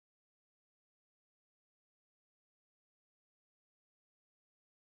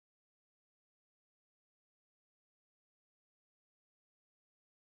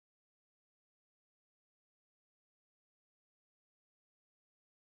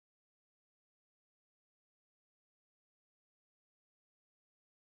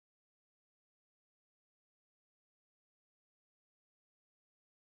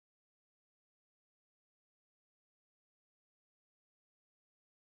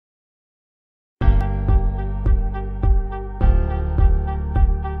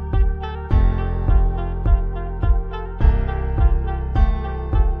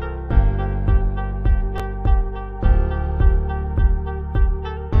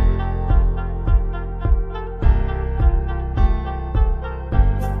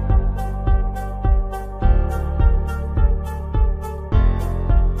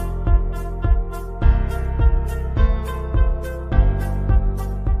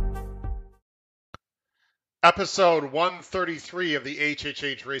Episode 133 of the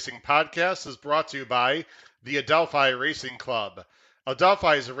HHH Racing Podcast is brought to you by the Adelphi Racing Club.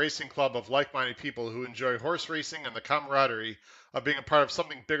 Adelphi is a racing club of like-minded people who enjoy horse racing and the camaraderie of being a part of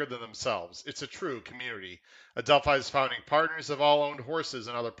something bigger than themselves. It's a true community. Adelphi's founding partners have all owned horses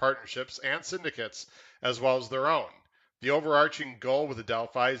and other partnerships and syndicates, as well as their own. The overarching goal with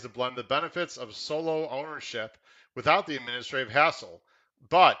Adelphi is to blend the benefits of solo ownership without the administrative hassle,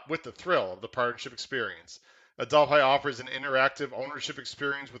 but with the thrill of the partnership experience. Adelphi offers an interactive ownership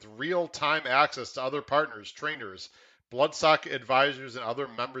experience with real-time access to other partners, trainers, bloodstock advisors, and other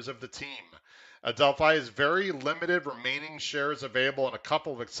members of the team. Adelphi has very limited remaining shares available in a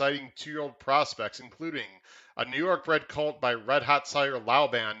couple of exciting 2-year-old prospects, including a New York bred colt by Red Hot Sire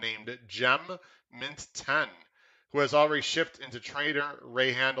Laoban named Gem Mint 10, who has already shipped into trainer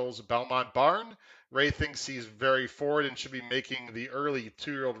Ray Handel's Belmont Barn. Ray thinks he's very forward and should be making the early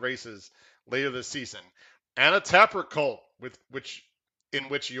 2-year-old races later this season. And a Tapper colt, in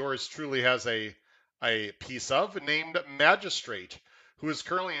which yours truly has a piece of, named Magistrate, who is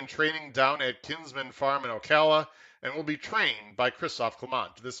currently in training down at Kinsman Farm in Ocala and will be trained by Christophe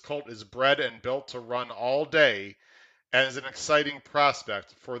Clement. This colt is bred and built to run all day and is an exciting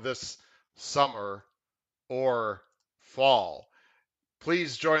prospect for this summer or fall.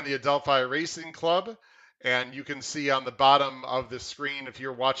 Please join the Adelphi Racing Club, and you can see on the bottom of the screen, if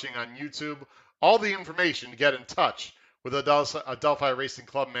you're watching on YouTube, all the information to get in touch with Adelphi Racing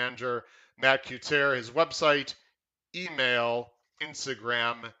Club manager Matt Couture, his website, email,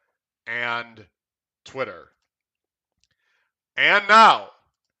 Instagram, and Twitter. And now,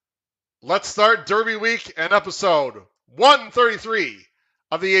 let's start Derby Week and episode 133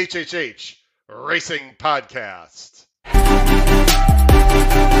 of the HHH Racing Podcast.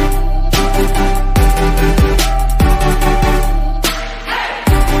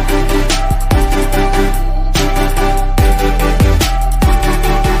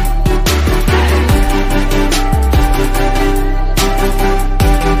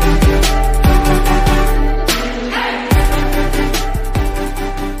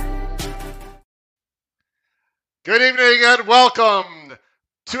 Good evening and welcome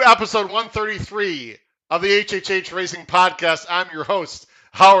to episode 133 of the HHH Racing Podcast. I'm your host,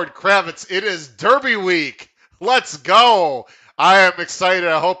 Howard Kravitz. It is Derby Week. Let's go. I am excited.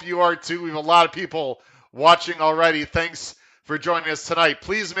 I hope you are too. We have a lot of people watching already. Thanks for joining us tonight.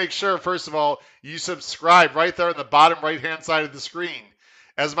 Please make sure, first of all, you subscribe right there on the bottom right-hand side of the screen.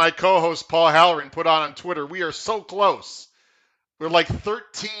 As my co-host Paul Halloran put on Twitter, we are so close. We're like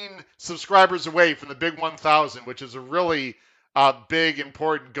 13 subscribers away from the big 1,000, which is a really big,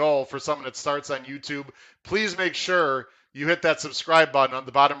 important goal for someone that starts on YouTube. Please make sure you hit that subscribe button on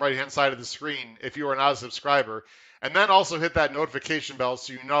the bottom right-hand side of the screen if you are not a subscriber. And then also hit that notification bell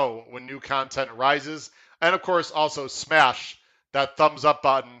so you know when new content arises. And, of course, also smash that thumbs up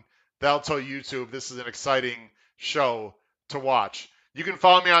button. That'll tell YouTube this is an exciting show to watch. You can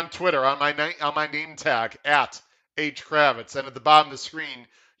follow me on Twitter on my name tag, @HKravitz. And at the bottom of the screen,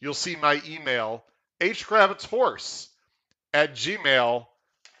 you'll see my email,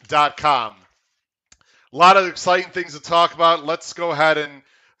 hkravitzhorse@gmail.com. A lot of exciting things to talk about. Let's go ahead and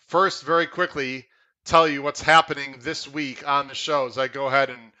first, very quickly, tell you what's happening this week on the show as I go ahead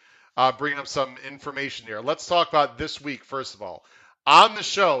and bring up some information here. Let's talk about this week, first of all. On the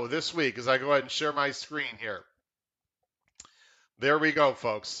show this week, as I go ahead and share my screen here. There we go,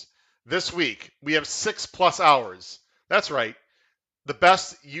 folks. This week, we have 6+ hours. That's right. The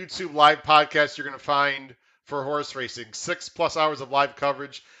best YouTube live podcast you're going to find for horse racing. 6+ hours of live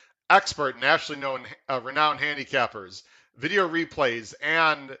coverage. Expert, nationally known, renowned handicappers. Video replays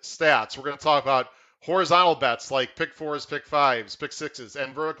and stats. We're going to talk about horizontal bets like pick 4s, pick 5s, pick 6s,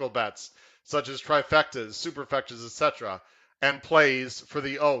 and vertical bets such as trifectas, superfectas, etc. And plays for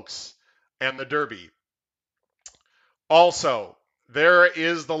the Oaks and the Derby. Also, there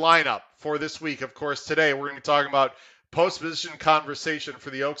is the lineup for this week. Of course, today we're going to be talking about post-position conversation for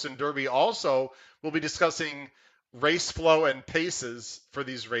the Oaks and Derby. Also, we'll be discussing race flow and paces for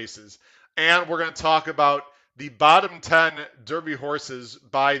these races. And we're going to talk about the bottom 10 Derby horses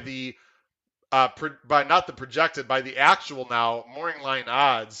by the, by not the projected, by the actual now morning line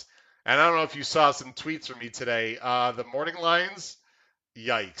odds. And I don't know if you saw some tweets from me today. The morning lines,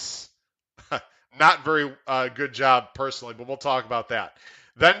 yikes. Not very good job personally, but we'll talk about that.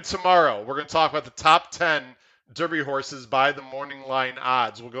 Then tomorrow, we're going to talk about the top 10 Derby horses by the morning line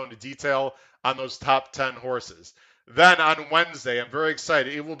odds. We'll go into detail on those top 10 horses. Then on Wednesday, I'm very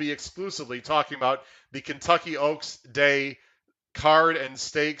excited. It will be exclusively talking about the Kentucky Oaks Day card and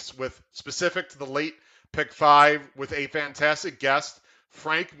stakes with specific to the late pick 5 with a fantastic guest,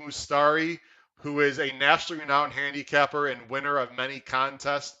 Frank Mustari, who is a nationally renowned handicapper and winner of many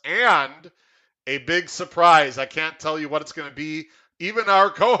contests, and a big surprise. I can't tell you what it's going to be. Even our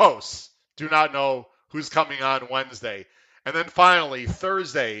co-hosts do not know who's coming on Wednesday. And then finally,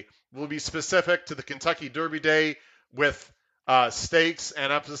 Thursday will be specific to the Kentucky Derby Day with stakes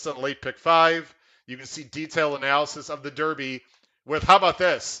and emphasis on late pick 5. You can see detailed analysis of the Derby with, how about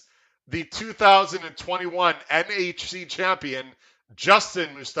this, the 2021 NHC champion, Justin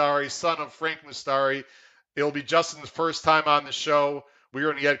Mustari, son of Frank Mustari. It'll be Justin's first time on the show. We're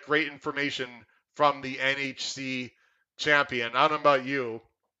going to get great information from the NHC champion. I don't know about you.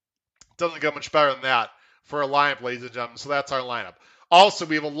 Doesn't get much better than that for a lineup, ladies and gentlemen. So that's our lineup. Also,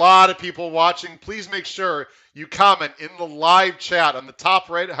 we have a lot of people watching. Please make sure you comment in the live chat on the top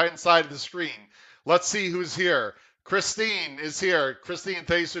right-hand side of the screen. Let's see who's here. Christine is here. Christine,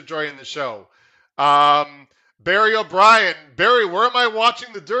 thanks for joining the show. Barry O'Brien. Barry, where am I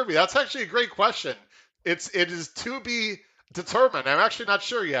watching the Derby? That's actually a great question. It is to be determined. I'm actually not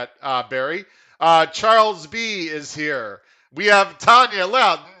sure yet, Barry. Charles B is here. We have Tanya.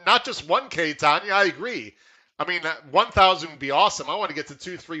 Not just 1K, Tanya. I agree. I mean, 1,000 would be awesome. I want to get to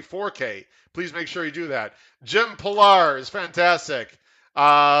 2, 3, 4K. Please make sure you do that. Jim Pilar is fantastic.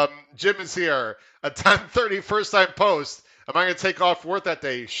 Jim is here. A 10:30 first-time post. Am I going to take off work that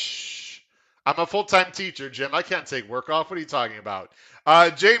day? Shh. I'm a full-time teacher, Jim. I can't take work off. What are you talking about?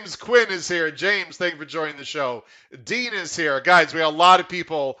 James Quinn is here. James, thank you for joining the show. Dean is here. Guys, we have a lot of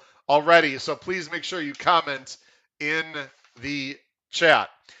people already, so please make sure you comment in the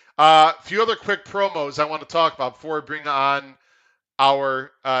chat. A few other quick promos I want to talk about before we bring on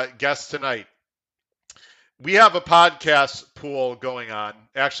our guest tonight. We have a podcast pool going on.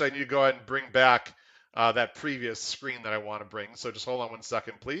 Actually, I need to go ahead and bring back that previous screen that I want to bring. So just hold on 1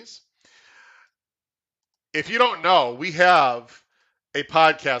 second, please. If you don't know, we have a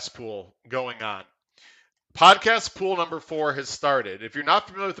podcast pool going on. Podcast pool number 4 has started. If you're not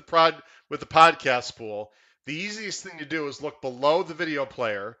familiar with the podcast pool, the easiest thing to do is look below the video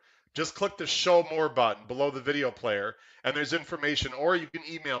player. Just click the Show More button below the video player, and there's information. Or you can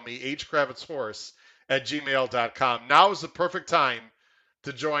email me, hkravitzhorse@gmail.com. Now is the perfect time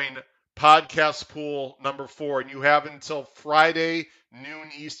to join podcast pool number 4, and you have until Friday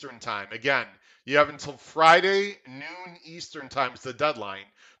noon Eastern time. Again, you have until Friday noon Eastern time is the deadline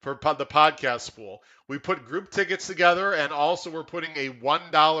for the podcast pool. We put group tickets together, and also we're putting a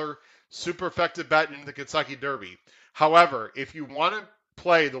 $1 superfecta bet into the Kentucky Derby. However, if you want to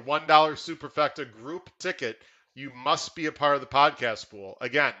play the $1 superfecta group ticket, you must be a part of the podcast pool.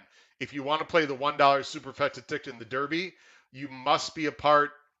 Again, if you want to play the $1 superfecta ticket in the Derby, you must be a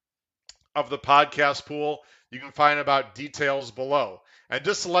part of the podcast pool. You can find about details below. And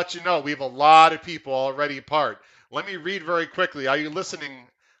just to let you know, we have a lot of people already part. Let me read very quickly. Are you listening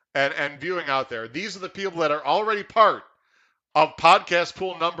and viewing out there? These are the people that are already part of podcast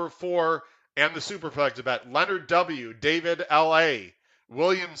pool number 4 and the superfecta bet. Leonard W., David L.A.,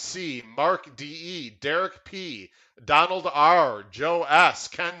 William C., Mark D.E., Derek P., Donald R., Joe S.,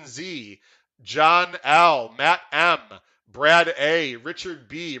 Ken Z., John L., Matt M., Brad A., Richard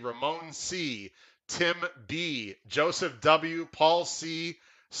B., Ramon C., Tim B., Joseph W., Paul C.,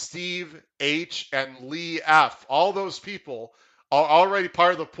 Steve H., and Lee F. All those people are already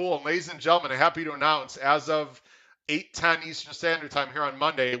part of the pool. And ladies and gentlemen, I'm happy to announce, as of 8:10 Eastern Standard Time here on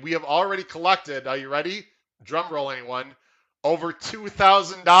Monday, we have already collected, are you ready? Drum roll, anyone? Over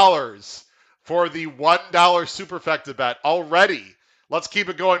 $2,000 for the $1 superfecta bet already. Let's keep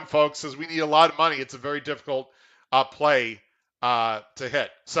it going, folks, because we need a lot of money. It's a very difficult play to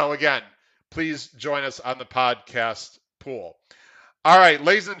hit. So again, please join us on the podcast pool. All right,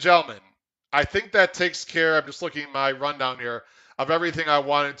 ladies and gentlemen, I think that takes care. I'm just looking at my rundown here of everything I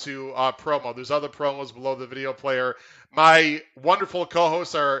wanted to promo. There's other promos below the video player. My wonderful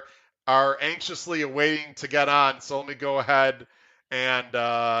co-hosts are anxiously awaiting to get on, so let me go ahead and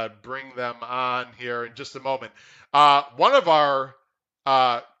bring them on here in just a moment. One of our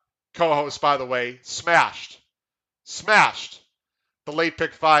co-hosts, by the way, smashed the late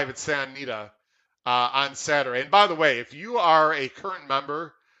pick 5 at Santa Anita on Saturday. And by the way, if you are a current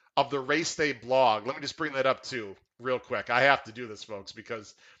member of the Race Day blog, let me just bring that up too real quick. I have to do this, folks,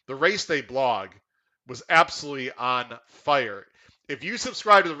 because the Race Day blog was absolutely on fire. If you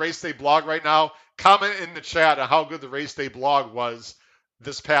subscribe to the Race Day blog right now, comment in the chat on how good the Race Day blog was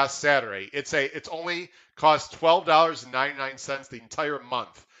this past Saturday. It's only cost $12.99 the entire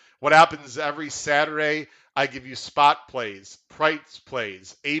month. What happens is every Saturday, I give you spot plays, price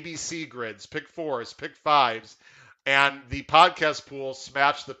plays, ABC grids, pick 4s, pick 5s, and the podcast pool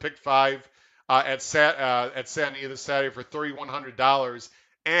smashed the pick 5 at Santa Anita this Saturday for $3,100,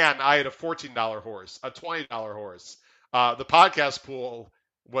 and I had a $14 horse, a $20 horse. The podcast pool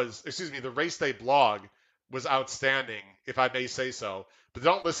the race day blog was outstanding, if I may say so. But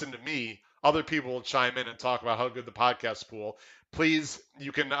don't listen to me. Other people will chime in and talk about how good the podcast pool. Please,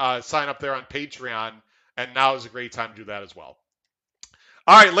 you can sign up there on Patreon, and now is a great time to do that as well.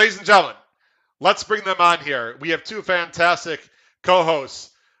 All right, ladies and gentlemen, let's bring them on here. We have two fantastic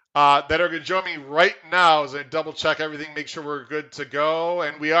co-hosts that are going to join me right now as I double check everything, make sure we're good to go,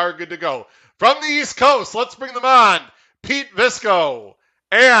 and we are good to go. From the East Coast, let's bring them on. Pete Visco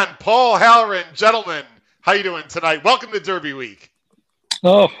and Paul Halloran. Gentlemen, how you doing tonight? Welcome to Derby Week.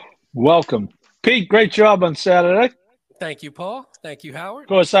 Oh, welcome. Pete, great job on Saturday. Thank you, Paul. Thank you, Howard. Of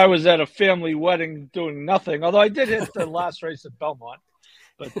course, I was at a family wedding doing nothing, although I did hit the last race at Belmont.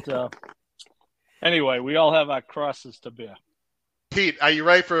 But anyway, we all have our crosses to bear. Pete, are you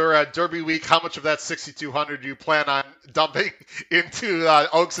ready for Derby Week? How much of that 6,200 do you plan on dumping into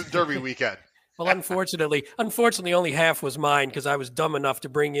Oaks and Derby weekend? Well, unfortunately, only half was mine because I was dumb enough to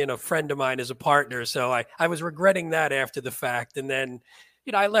bring in a friend of mine as a partner. So I was regretting that after the fact. And then,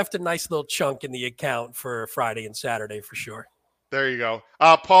 I left a nice little chunk in the account for Friday and Saturday for sure. There you go.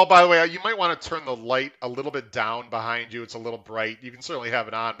 Paul, by the way, you might want to turn the light a little bit down behind you. It's a little bright. You can certainly have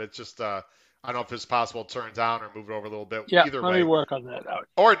it on, but it's just, I don't know if it's possible to turn it down or move it over a little bit. Yeah, Either let way. me work on that.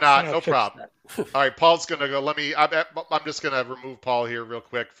 Or not, no problem. All right, Paul's going to go. I'm just going to remove Paul here real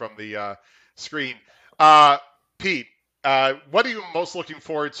quick from the screen. Pete, what are you most looking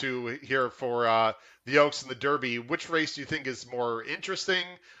forward to here for the Oaks and the Derby? Which race do you think is more interesting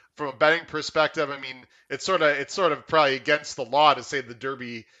from a betting perspective? I mean, it's sort of probably against the law to say the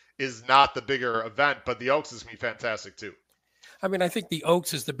Derby is not the bigger event, but the Oaks is going to be fantastic too. I mean, I think the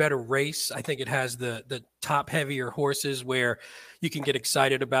Oaks is the better race. I think it has the top heavier horses where you can get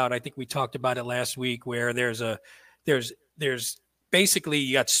excited about. I think we talked about it last week where there's basically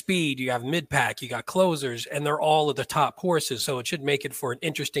you got speed, you have mid-pack, you got closers, and they're all of the top horses. So it should make it for an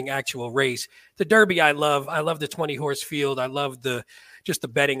interesting actual race. The Derby, I love the 20-horse field. I love just the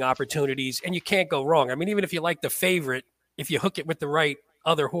betting opportunities, and you can't go wrong. I mean, even if you like the favorite, if you hook it with the right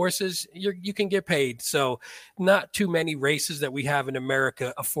other horses, you can get paid. So not too many races that we have in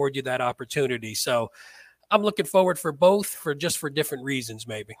America afford you that opportunity. So I'm looking forward for both for different reasons,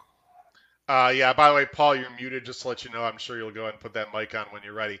 maybe. Yeah, by the way, Paul, you're muted, just to let you know. I'm sure you'll go ahead and put that mic on when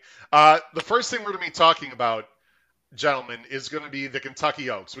you're ready. The first thing we're going to be talking about, gentlemen, is going to be the Kentucky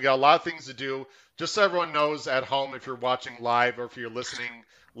Oaks. We got a lot of things to do. Just so everyone knows at home, if you're watching live or if you're listening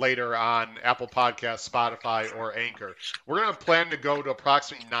later on Apple Podcasts, Spotify, or Anchor, we're going to plan to go to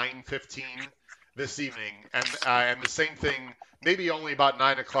approximately 9:15 this evening, and the same thing, maybe only about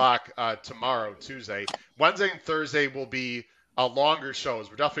 9 o'clock tomorrow, Tuesday. Wednesday and Thursday will be longer shows.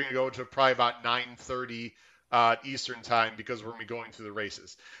 We're definitely going to go to probably about 9:30 Eastern time because we're going to be going through the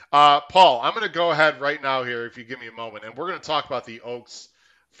races. Paul, I'm going to go ahead right now here if you give me a moment, and we're going to talk about the Oaks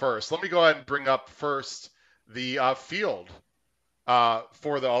first. Let me go ahead and bring up first the field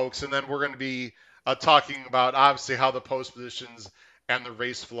for the Oaks, and then we're going to be talking about obviously how the post positions and the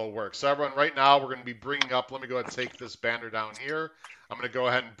race flow work. So everyone, right now we're going to be bringing up, let me go ahead and take this banner down here. I'm going to go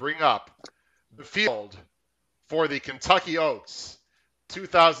ahead and bring up the field for the Kentucky Oaks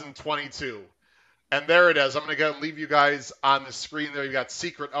 2022. And there it is. I'm going to go and leave you guys on the screen there. You got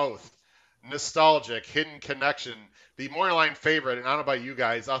Secret Oath, Nostalgic, Hidden Connection, the morning line favorite, and I don't know about you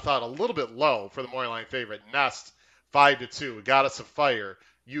guys, I thought a little bit low for the morning line favorite, Nest, 5-2, Goddess of Fire,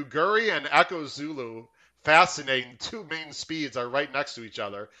 Uguri and Echo Zulu, fascinating. Two main speeds are right next to each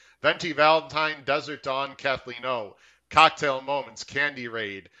other. Venti Valentine, Desert Dawn, Kathleen O, Cocktail Moments, Candy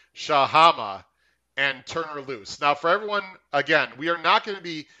Raid, Shahama, and Turner Loose. Now, for everyone, again, we are not going to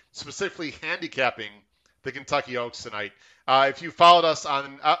be specifically handicapping the Kentucky Oaks tonight. If you followed us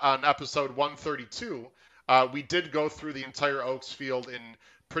on episode 132, we did go through the entire Oaks field in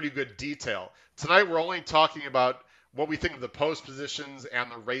pretty good detail. Tonight, we're only talking about what we think of the post positions and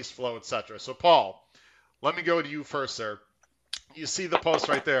the race flow, etc. So, Paul, let me go to you first, sir. You see the post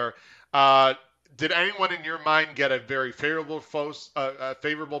right there. Did anyone in your mind get a very favorable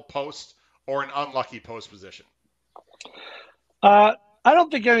post or an unlucky post position? I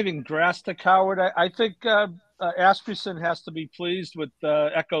don't think anything drastic, Howard. I think Asmussen has to be pleased with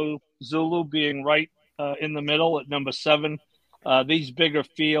Echo Zulu being right in the middle at number 7. These bigger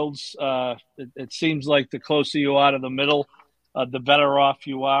fields, it seems like the closer you are to the middle, the better off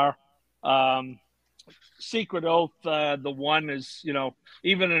you are. Secret Oath, the one is,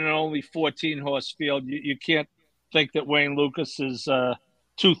 even in an only 14-horse field, you can't think that Wayne Lucas is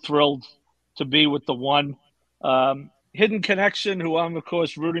too thrilled to be with the one. Hidden Connection, who I'm, of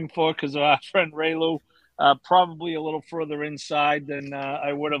course, rooting for because of our friend Raylu. Probably a little further inside than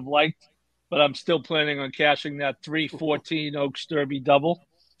I would have liked, but I'm still planning on cashing that 3:14 Oaks Derby double.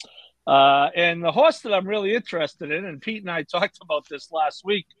 And the horse that I'm really interested in, and Pete and I talked about this last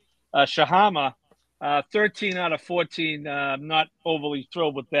week, Shahama, 13 out of 14. I'm not overly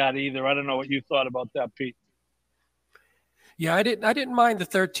thrilled with that either. I don't know what you thought about that, Pete. Yeah, I didn't mind the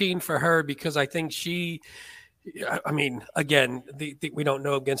 13 for her because I think I mean, again, we don't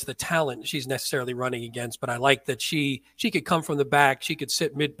know against the talent she's necessarily running against, but I like that she could come from the back. She could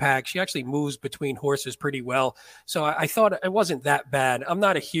sit mid-pack. She actually moves between horses pretty well. So I thought it wasn't that bad. I'm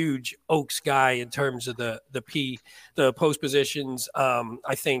not a huge Oaks guy in terms of the post positions.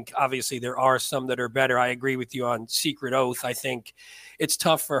 I think obviously there are some that are better. I agree with you on Secret Oath. I think it's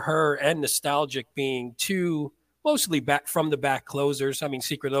tough for her and Nostalgic being two mostly back from the back closers. I mean,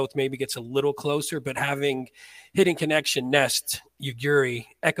 Secret Oath maybe gets a little closer, but having Hidden Connection, Nest, Uguri,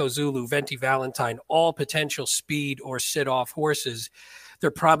 Echo Zulu, Venti Valentine, all potential speed or sit-off horses, they're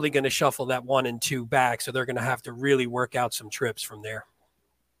probably going to shuffle that 1 and 2 back. So they're going to have to really work out some trips from there.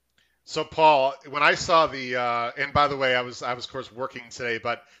 So, Paul, when I saw and by the way, I was of course working today,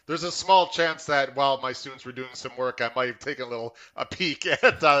 but there's a small chance that while my students were doing some work, I might have taken a peek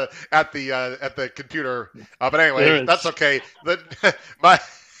at the computer. But anyway, that's okay.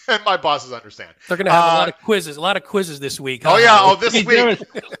 My bosses understand. They're going to have a lot of quizzes this week. Huh? Oh yeah, this week.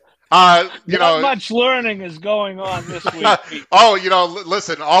 Not much learning is going on this week.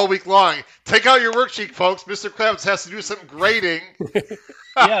 Listen, all week long. Take out your worksheet, folks. Mr. Kravitz has to do some grading.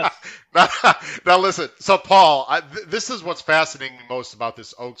 Yes. Now listen. So, Paul, this is what's fascinating most about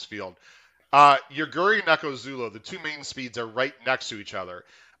this Oaks field. Uguri and Echo Zulu, the two main speeds, are right next to each other.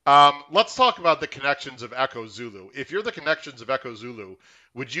 Let's talk about the connections of Echo Zulu. If you're the connections of Echo Zulu,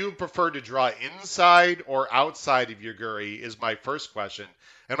 would you prefer to draw inside or outside of Uguri is my first question.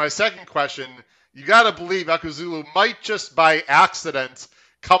 And my second question, you got to believe Echo Zulu might just by accident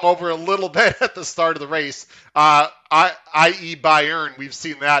come over a little bit at the start of the race, i.e. Bayern. We've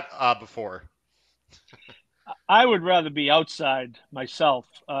seen that before. I would rather be outside myself.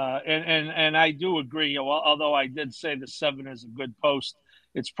 And I do agree, although I did say the 7 is a good post,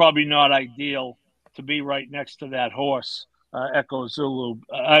 it's probably not ideal to be right next to that horse, Echo Zulu.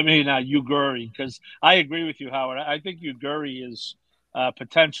 Uguri, because I agree with you, Howard. I think Uguri is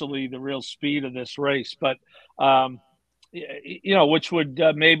potentially the real speed of this race, but which would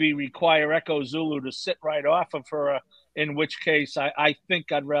maybe require Echo Zulu to sit right off of her. In which case, I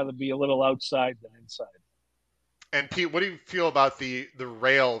think I'd rather be a little outside than inside. And Pete, what do you feel about the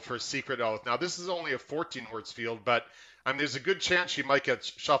rail for Secret Oath? Now, this is only a 14-horse field, but there's a good chance she might get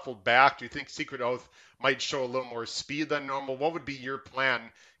shuffled back. Do you think Secret Oath might show a little more speed than normal? What would be your plan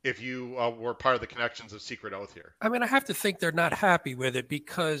if you were part of the connections of Secret Oath here? I mean, I have to think they're not happy with it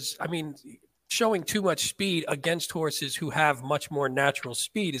because, showing too much speed against horses who have much more natural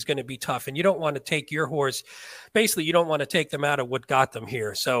speed is going to be tough. And you don't want to take your horse, basically, you don't want to take them out of what got them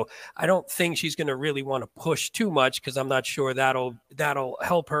here. So I don't think she's going to really want to push too much because I'm not sure that'll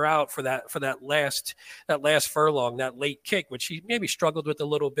help her out for that last furlong, that late kick, which she maybe struggled with a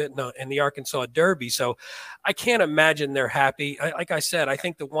little bit in the Arkansas Derby. So I can't imagine they're happy. Like I said, I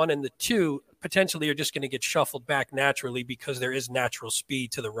think the 1 and the 2 potentially are just going to get shuffled back naturally because there is natural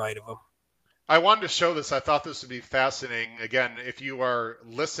speed to the right of them. I wanted to show this. I thought this would be fascinating. Again, if you are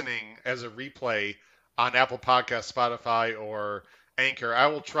listening as a replay on Apple Podcasts, Spotify, or Anchor, I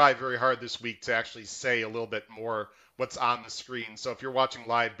will try very hard this week to actually say a little bit more what's on the screen. So if you're watching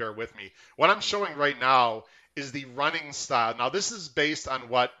live, bear with me. What I'm showing right now is the running style. Now, this is based on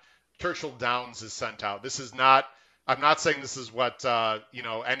what Churchill Downs has sent out. This is not – I'm not saying this is what,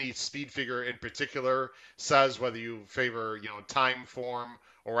 any speed figure in particular says, whether you favor, time form –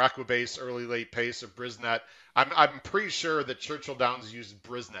 or Equibase, early, late pace, or Brisnet. I'm pretty sure that Churchill Downs used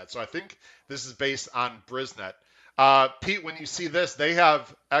Brisnet. So I think this is based on Brisnet. Pete, when you see this, they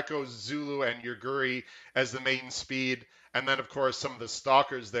have Echo Zulu and Uguri as the main speed. And then, of course, some of the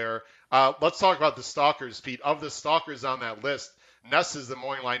stalkers there. Let's talk about the stalkers, Pete. Of the stalkers on that list, Ness is the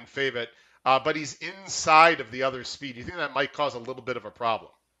morning line favorite, but he's inside of the other speed. Do you think that might cause a little bit of a problem?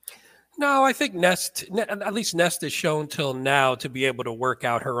 No, I think Nest is shown till now to be able to work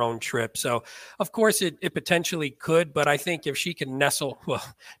out her own trip. So, of course, it potentially could, but I think if she can nestle, well,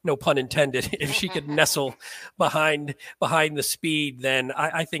 no pun intended, if she could nestle behind the speed, then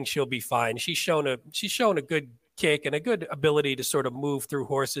I think she'll be fine. She's shown a good kick and a good ability to sort of move through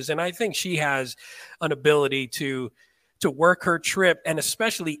horses, and I think she has an ability to work her trip, and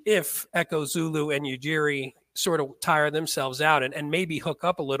especially if Echo Zulu and Uguri sort of tire themselves out and maybe hook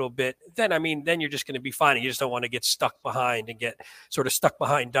up a little bit, then, I mean, then you're just going to be fine. You just don't want to get stuck behind and get sort of stuck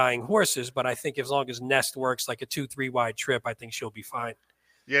behind dying horses. But I think as long as Nest works like a 2-3 wide trip, I think she'll be fine.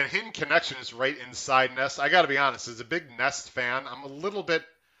 Yeah, and Hidden Connection is right inside Nest. I got to be honest, as a big Nest fan, I'm a little bit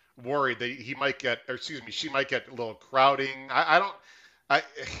worried that he might get, or excuse me, she might get a little crowding.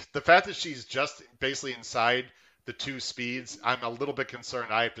 The fact that she's just basically inside the 2 speeds, I'm a little bit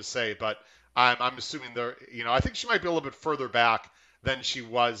concerned, I have to say, but I'm assuming I think she might be a little bit further back than she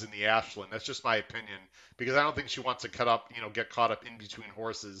was in the Ashland. That's just my opinion, because I don't think she wants to get caught up in between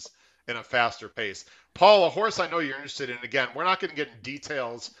horses in a faster pace. Paul, a horse I know you're interested in. Again, we're not going to get in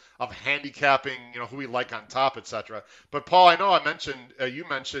details of handicapping, who we like on top, etc. But Paul, I know you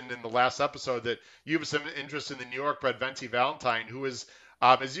mentioned in the last episode that you have some interest in the New York bred Venti Valentine, who is,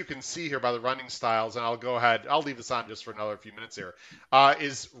 as you can see here by the running styles, and I'll leave this on just for another few minutes here,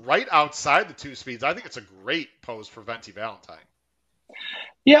 is right outside the 2 speeds. I think it's a great pose for Venti Valentine.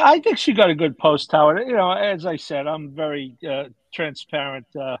 Yeah, I think she got a good post, Howard. As I said, I'm very transparent.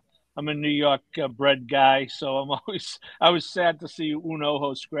 I'm a New York bred guy, so I was sad to see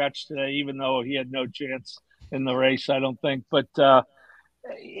Unoho scratch today, even though he had no chance in the race, I don't think. But,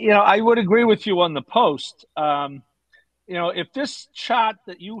 I would agree with you on the post. If this chart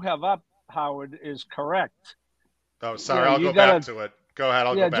that you have up, Howard, is correct. Oh, sorry, I'll go back to it. Go ahead,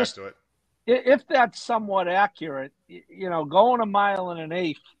 I'll go back to it. If that's somewhat accurate, going 1.125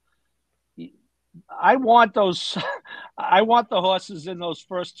 miles, I want the horses in those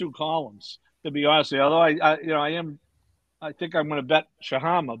first 2 columns, to be honest with you. Although I think I'm going to bet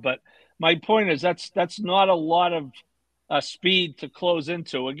Shahama, but my point is that's not a lot of speed to close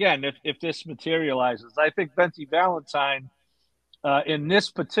into. Again, if this materializes, I think Venti Valentine in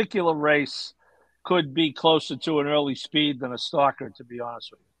this particular race could be closer to an early speed than a stalker, to be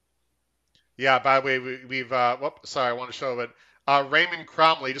honest with you. Yeah, by the way, we've I want to show it. Raymond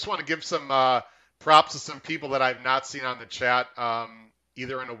Cromley, just want to give some props to some people that I've not seen on the chat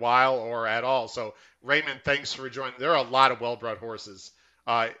either in a while or at all. So Raymond, thanks for joining. There are a lot of well-bred horses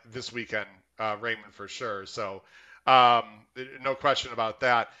this weekend, Raymond, for sure. So no question about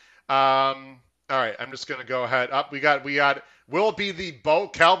that. All right, I'm just going to go ahead. We got. Will it be the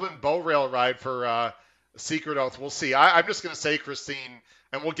Calvin Bow Rail ride for Secret Oath? We'll see. I'm just going to say, Christine,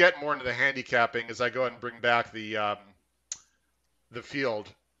 and we'll get more into the handicapping as I go ahead and bring back the field.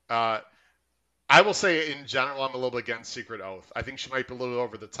 I will say, in general, I'm a little bit against Secret Oath. I think she might be a little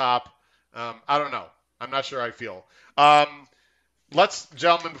over the top. I don't know. I'm not sure how I feel.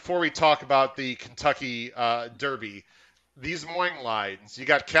 Gentlemen, before we talk about the Kentucky Derby, these morning lines, you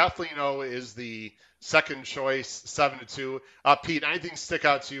got Kathleen O is the second choice, 7-2. Pete, anything stick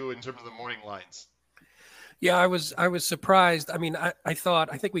out to you in terms of the morning lines? Yeah, I was surprised. I mean, I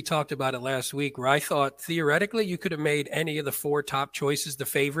think we talked about it last week, where I thought theoretically you could have made any of the 4 top choices the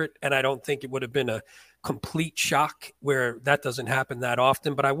favorite, and I don't think it would have been a complete shock, where that doesn't happen that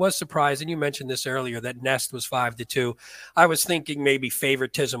often. But I was surprised, and you mentioned this earlier, that Nest was 5-2. I was thinking maybe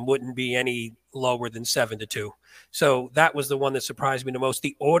favoritism wouldn't be any lower than 7-2. So that was the one that surprised me the most.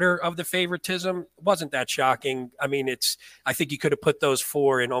 The order of the favoritism wasn't that shocking. I mean, I think you could have put those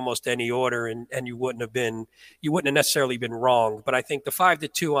 4 in almost any order, and you wouldn't have necessarily been wrong. But I think the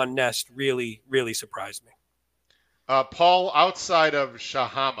 5-2 on Nest really, really surprised me. Paul, outside of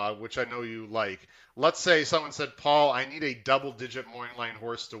Shahama, which I know you like, let's say someone said, Paul, I need a double-digit morning line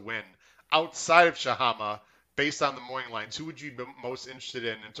horse to win. Outside of Shahama, based on the morning lines, who would you be most interested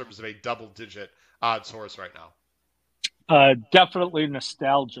in terms of a double-digit odds horse right now? Definitely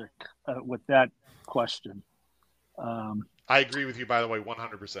Nostalgic with that question. I agree with you, by the way,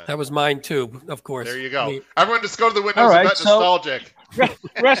 100%. That was mine too, of course. There you go. Everyone just go to the windows and bet Nostalgic.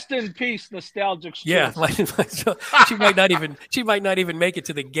 Rest in peace, Nostalgic. Yeah, she might not even make it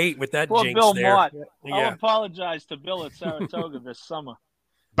to the gate with that Poor jinx Bill there. Mott. Yeah. I'll apologize to Bill at Saratoga this summer.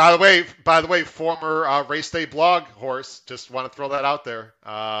 By the way, former race day blog horse. Just want to throw that out there.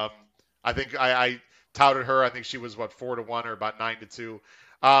 I think I touted her. I think she was 4-1 or about 9-2.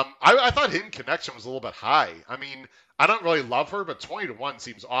 I thought Hidden Connection was a little bit high. I mean, I don't really love her, but 20-1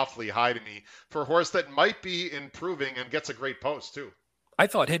 seems awfully high to me for a horse that might be improving and gets a great post too. I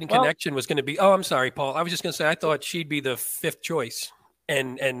thought Hidden Connection was going to be. Oh, I'm sorry, Paul. I was just going to say I thought she'd be the 5th choice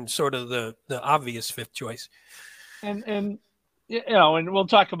and sort of the obvious 5th choice. And we'll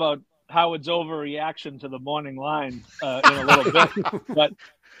talk about Howard's overreaction to the morning line in a little bit. But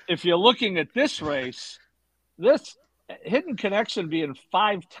if you're looking at this race, this Hidden Connection being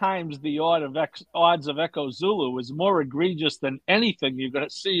 5 times the odds of Echo Zulu is more egregious than anything you're going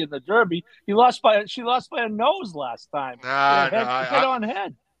to see in the Derby. She lost by a nose last time. Head on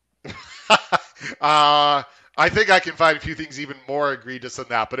head. I think I can find a few things even more egregious than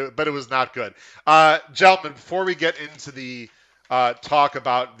that, but it was not good. Gentlemen, before we get into the talk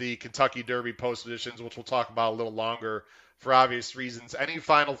about the Kentucky Derby post editions, which we'll talk about a little longer for obvious reasons, any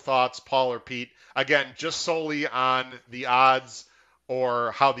final thoughts, Paul or Pete? Again, just solely on the odds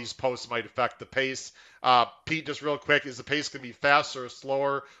or how these posts might affect the pace. Pete, just real quick, is the pace going to be faster or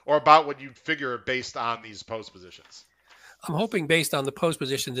slower, or about what you'd figure based on these post positions? I'm hoping based on the post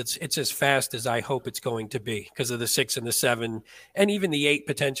positions, it's as fast as I hope it's going to be because of the 6 and the 7 and even the 8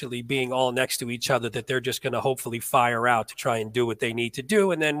 potentially being all next to each other, that they're just going to hopefully fire out to try and do what they need to do.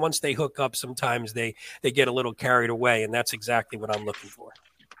 And then once they hook up, sometimes they get a little carried away. And that's exactly what I'm looking for.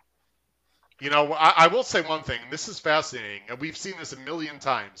 You know, I will say one thing. This is fascinating, and we've seen this a million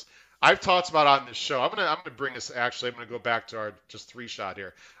times. I've talked about on this show. I'm gonna bring this. Actually, I'm gonna go back to our just 3-shot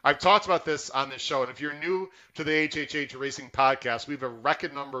here. I've talked about this on this show, and if you're new to the HHH Racing podcast, we have a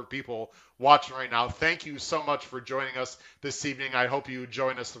record number of people watching right now. Thank you so much for joining us this evening. I hope you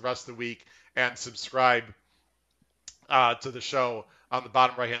join us the rest of the week and subscribe to the show on the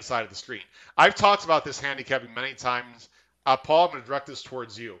bottom right-hand side of the screen. I've talked about this handicapping many times. Paul, I'm gonna direct this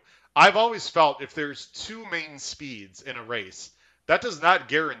towards you. I've always felt if there's 2 main speeds in a race, that does not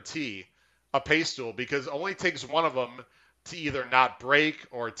guarantee a pace duel because it only takes one of them to either not break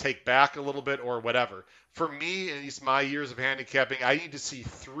or take back a little bit or whatever. For me, in these my years of handicapping, I need to see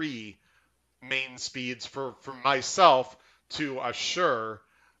 3 main speeds for myself to assure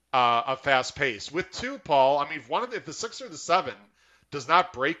a fast pace. With 2, Paul, I mean, if the 6 or the 7 does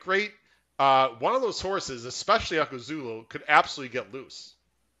not break great, one of those horses, especially Echo Zulu, could absolutely get loose.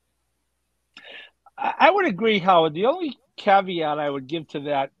 I would agree, Howard. The only caveat I would give to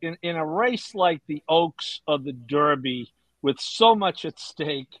that, in a race like the Oaks or the Derby, with so much at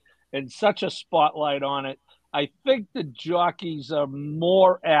stake and such a spotlight on it, I think the jockeys are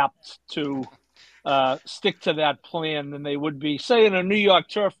more apt to stick to that plan than they would be, say, in a New York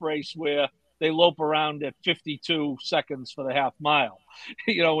turf race where they lope around at 52 seconds for the half mile.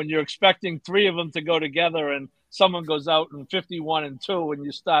 You know, when you're expecting 3 of them to go together and someone goes out in 51 and 2 and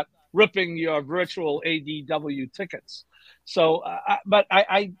you start ripping your virtual ADW tickets. So, but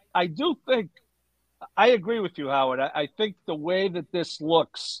I do think, I agree with you, Howard. I think the way that this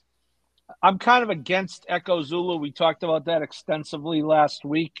looks, I'm kind of against Echo Zulu. We talked about that extensively last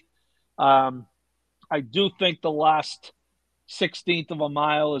week. I do think the last 16th of a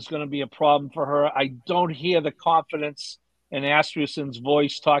mile is going to be a problem for her. I don't hear the confidence in Asmussen's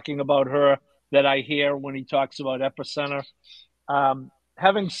voice talking about her that I hear when he talks about Epicenter.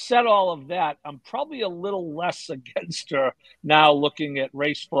 Having said all of that, I'm probably a little less against her now looking at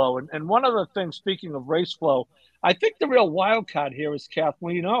race flow. And one of the things, speaking of race flow, I think the real wild card here is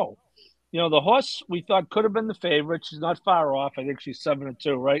Kathleen O. You know, the horse we thought could have been the favorite. She's not far off. I think she's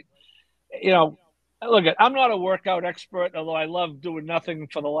 7-2, right? You know, look, I'm not a workout expert, although I love doing nothing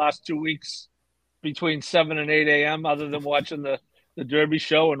for the last 2 weeks between 7 and 8 a.m. other than watching the Derby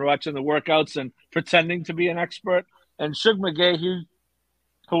show and watching the workouts and pretending to be an expert. And Shug McGahee,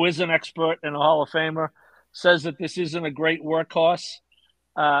 who is an expert and a Hall of Famer, says that this isn't a great workhorse.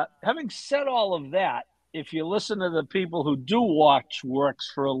 Having said all of that, if you listen to the people who do watch works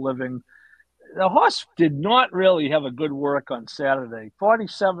for a living, the horse did not really have a good work on Saturday.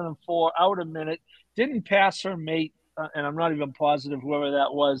 47-4, out a minute, didn't pass her mate, and I'm not even positive whoever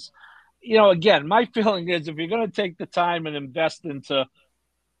that was. You know, again, my feeling is if you're going to take the time and invest into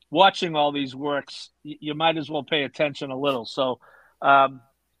watching all these works, you might as well pay attention a little. So,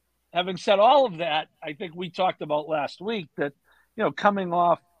 having said all of that, I think we talked about last week that, you know, coming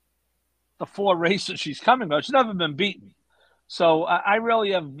off the 4 races she's coming off, she's never been beaten. So I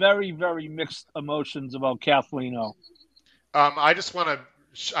really have very, very mixed emotions about Kathleen O. I just want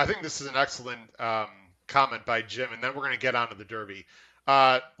to, I think this is an excellent comment by Jim, and then we're going to get on to the Derby.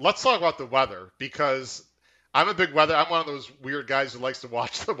 Let's talk about the weather, because I'm one of those weird guys who likes to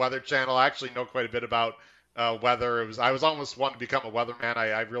watch the Weather Channel. I actually know quite a bit about weather. I was almost wanting to become a weatherman.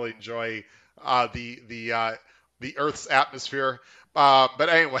 I really enjoy the Earth's atmosphere. But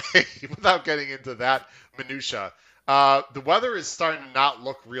anyway, without getting into that minutia, the weather is starting to not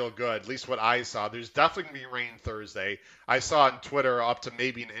look real good, at least what I saw. There's definitely going to be rain Thursday. I saw on Twitter up to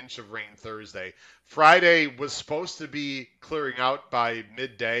maybe an inch of rain Thursday. Friday was supposed to be clearing out by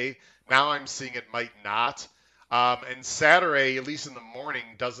midday. Now I'm seeing it might not. And Saturday, at least in the morning,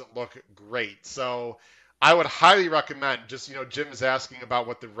 doesn't look great. So I would highly recommend, just, you know, Jim is asking about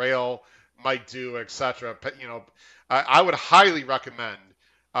what the rail might do, etc. You know, I would highly recommend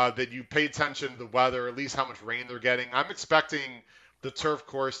that you pay attention to the weather, at least how much rain they're getting. I'm expecting the turf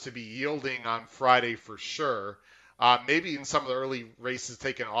course to be yielding on Friday for sure. Maybe in some of the early races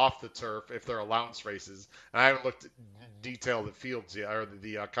taken off the turf if they're allowance races. And I haven't looked at detail the fields yet or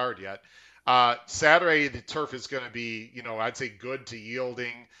the card yet. Saturday the turf is going to be, I'd say good to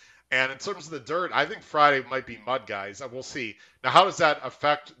yielding. And in terms of the dirt, I think Friday might be mud, guys. We'll see. Now, how does that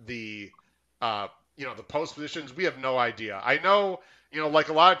affect the the post positions? We have no idea. I know, like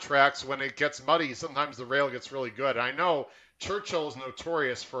a lot of tracks, when it gets muddy, sometimes the rail gets really good. And I know Churchill is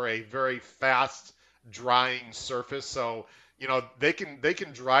notorious for a very fast drying surface, so they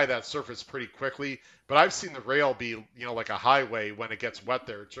can dry that surface pretty quickly. But I've seen the rail be like a highway when it gets wet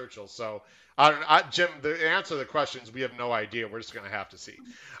there at Churchill. So Jim, the answer to the questions, we have no idea. We're just going to have to see.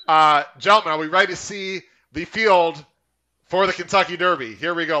 Gentlemen, are we ready to see the field for the Kentucky Derby?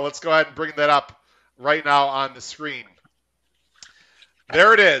 Here we go. Let's go ahead and bring that up right now on the screen.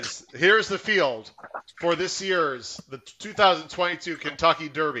 There it is. Here's the field for this year's, the 2022 Kentucky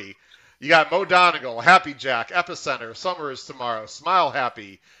Derby. You got Mo Donegal, Happy Jack, Epicenter, Summers Tomorrow, Smile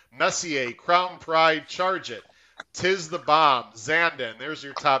Happy, Messier, Crown Pride, Charge It, Tis the Bomb, Zandon. There's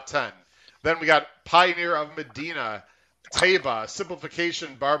your top 10. Then we got Pioneer of Medina, Taba,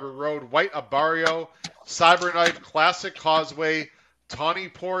 Simplification, Barber Road, White Abarrio, Cyberknife, Classic Causeway, Tawny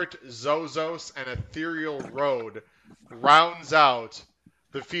Port, Zozos, and Ethereal Road rounds out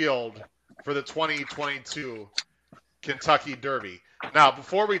the field for the 2022 Kentucky Derby. Now,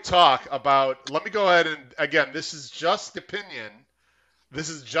 before we talk about, let me go ahead and, again, this is just opinion. This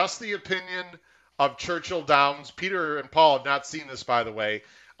is just the opinion of Churchill Downs. Peter and Paul have not seen this, by the way.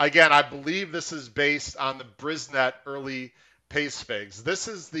 Again, I believe this is based on the Brisnet early pace figs. This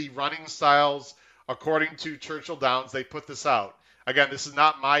is the running styles according to Churchill Downs. They put this out. Again, this is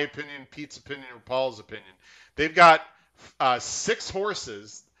not my opinion, Pete's opinion, or Paul's opinion. They've got 6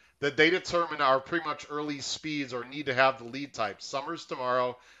 horses that they determine are pretty much early speeds or need to have the lead type. Summers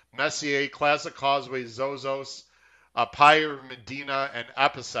Tomorrow, Messier, Classic Causeway, Zozos, Pyre, Medina, and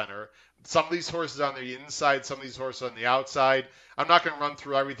Epicenter. Some of these horses on the inside, some of these horses on the outside. I'm not going to run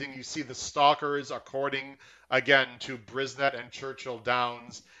through everything. You see the stalkers according, again, to Brisnet and Churchill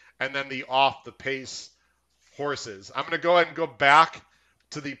Downs, and then the off-the-pace horses. I'm going to go ahead and go back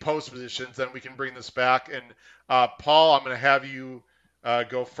to the post positions, then we can bring this back. And Paul, I'm going to have you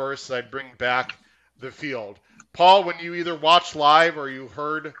go first. I bring back the field. Paul, when you either watched live or you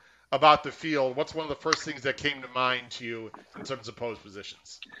heard about the field, what's one of the first things that came to mind to you in terms of post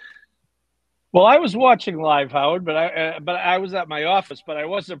positions? Well, I was watching live, Howard, but I was at my office, but I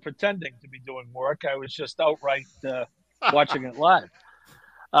wasn't pretending to be doing work. I was just outright watching it live.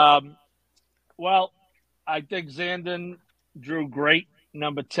 Well, I think Zandon drew great.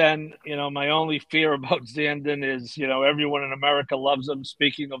 Number 10, my only fear about Zandon is, everyone in America loves him.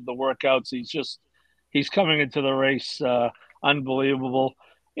 Speaking of the workouts, he's coming into the race unbelievable.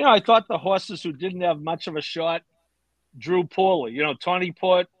 I thought the horses who didn't have much of a shot drew poorly. Tawny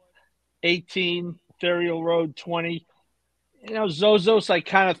Port, 18, Ethereal Road, 20. Zozos, I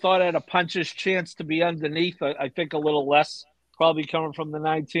kind of thought had a puncher's chance to be underneath. I think a little less, probably coming from the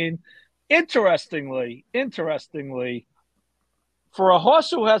 19. Interestingly, for a horse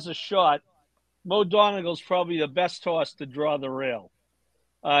who has a shot, Mo Donegal's probably the best horse to draw the rail.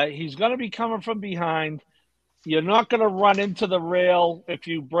 He's going to be coming from behind. You're not going to run into the rail if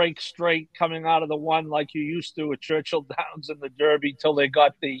you break straight coming out of the 1 like you used to at Churchill Downs in the Derby till they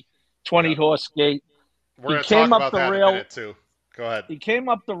got the 20-horse gate. We're going to talk about that in a minute, too. Go ahead. He came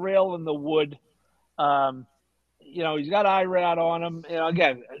up the rail in the wood. He's got IRAD on him.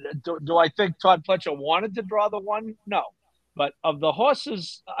 Again, do I think Todd Pletcher wanted to draw the 1? No. But of the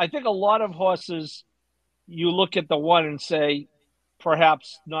horses, I think a lot of horses, you look at the 1 and say,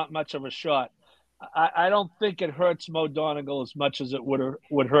 perhaps not much of a shot. I don't think it hurts Mo Donegal as much as it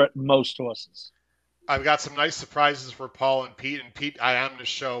would hurt most horses. I've got some nice surprises for Paul and Pete. And Pete, I am going to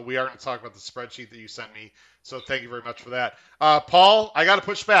show. We are going to talk about the spreadsheet that you sent me. So thank you very much for that. Paul, I got to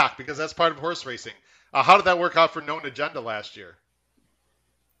push back because that's part of horse racing. How did that work out for Known Agenda last year?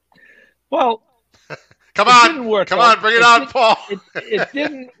 Well, come on, bring it on, Paul. It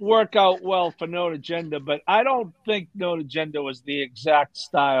didn't work out well for Known Agenda, but I don't think Known Agenda was the exact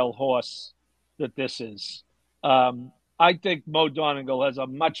style horse that this is. I think Mo Donegal has a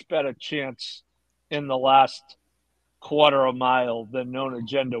much better chance in the last quarter of a mile than Known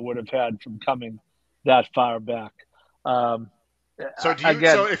Agenda would have had from coming that far back. So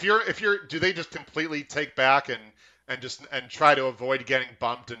if you're do they just completely take back and try to avoid getting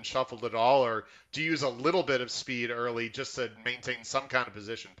bumped and shuffled at all, or do you use a little bit of speed early just to maintain some kind of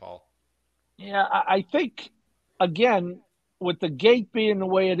position, Paul? Yeah, I think again with the gate being the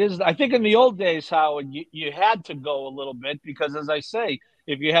way it is, I think in the old days, Howard, you had to go a little bit because, as I say,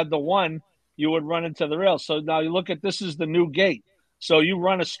 if you had the 1, you would run into the rail. So now you look at this is the new gate. So you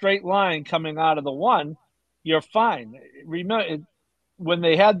run a straight line coming out of the 1, you're fine. Remember, when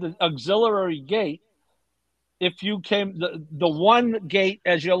they had the auxiliary gate, if you came the 1 gate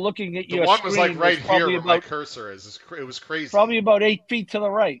as you're looking at your one screen was like right here where my about, cursor is. It was crazy. probably about 8 feet to the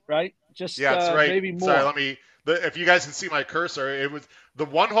right, right? Just yeah, it's right. Maybe more. Sorry, if you guys can see my cursor, it was the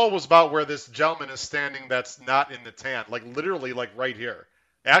 1 hole was about where this gentleman is standing. That's not in the tan, like literally, like right here.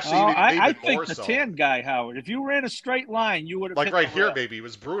 Actually, I think more the so. tan guy, Howard. If you ran a straight line, you would have like right here, rail. baby. It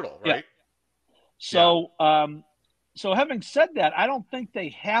was brutal, right? Yeah. So, so having said that, I don't think they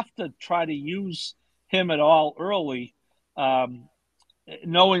have to try to use him at all early,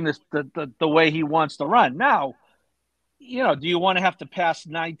 knowing the way he wants to run. Now, do you want to have to pass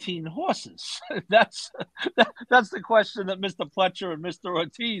 19 horses? That's the question that Mr. Pletcher and Mr.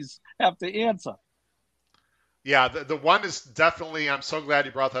 Ortiz have to answer. Yeah, the 1 is definitely. I'm so glad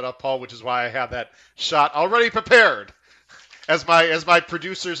you brought that up, Paul, which is why I have that shot already prepared. As my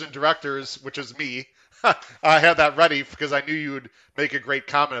producers and directors, which is me, I had that ready because I knew you would make a great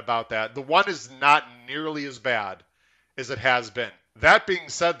comment about that. The 1 is not nearly as bad as it has been. That being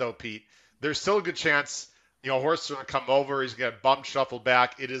said, though, Pete, there's still a good chance, horse is going to come over. He's going to bump shuffle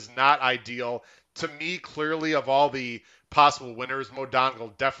back. It is not ideal. To me, clearly, of all the possible winners, Mo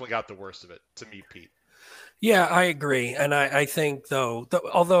Donegal definitely got the worst of it, to me, Pete. Yeah, I agree. And I think, though,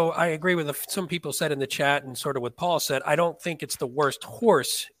 although I agree with some people said in the chat and sort of what Paul said, I don't think it's the worst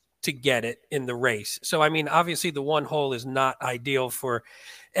horse to get it in the race. So, I mean, obviously the 1 hole is not ideal for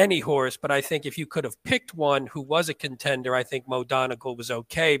any horse, but I think if you could have picked one who was a contender, I think Mo Donegal was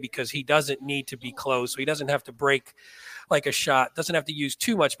okay because he doesn't need to be close. So he doesn't have to break like a shot, doesn't have to use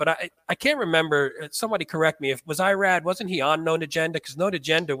too much. But I can't remember, somebody correct me, if was Irad, wasn't he on Known Agenda? Because Known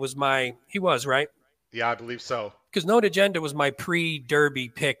Agenda was he was, right? Yeah, I believe so. Because Known Agenda was my pre-Derby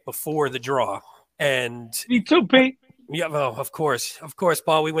pick before the draw. And me too, Pete. Yeah, well, of course,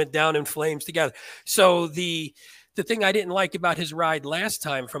 Paul. We went down in flames together. So the thing I didn't like about his ride last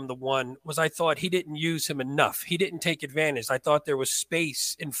time from the 1 was I thought he didn't use him enough. He didn't take advantage. I thought there was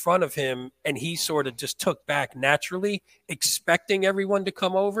space in front of him, and he sort of just took back naturally, expecting everyone to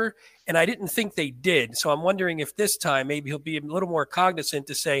come over. And I didn't think they did. So I'm wondering if this time maybe he'll be a little more cognizant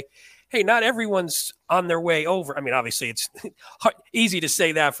to say, hey, not everyone's on their way over. I mean, obviously, it's easy to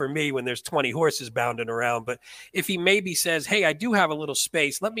say that for me when there's 20 horses bounding around. But if he maybe says, hey, I do have a little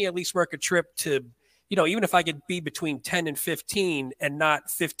space, let me at least work a trip to, even if I could be between 10 and 15 and not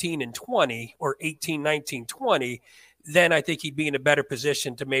 15 and 20 or 18, 19, 20, then I think he'd be in a better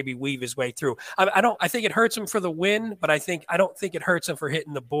position to maybe weave his way through. I think it hurts him for the win, but I don't think it hurts him for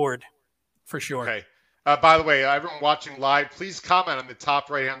hitting the board for sure. Okay. By the way, everyone watching live, please comment on the top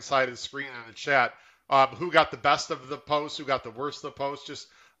right-hand side of the screen in the chat. Who got the best of the post? Who got the worst of the post? Just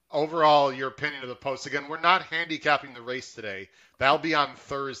overall, your opinion of the post. Again, we're not handicapping the race today. That'll be on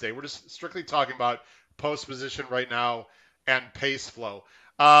Thursday. We're just strictly talking about post position right now and pace flow.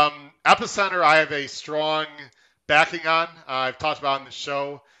 Epicenter, I have a strong backing on. I've talked about on the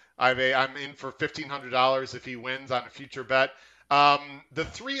show. I'm in for $1,500 if he wins on a future bet. The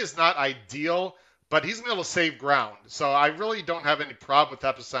 3 is not ideal, but he's going to be able to save ground. So I really don't have any problem with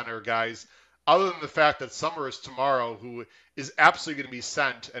Epicenter, guys, other than the fact that Summer is tomorrow, who is absolutely going to be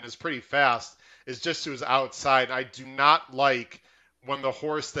sent and is pretty fast, is just to his outside. And I do not like when the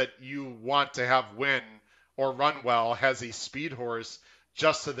horse that you want to have win or run well has a speed horse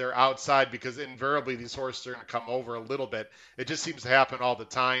just to their outside, because invariably these horses are going to come over a little bit. It just seems to happen all the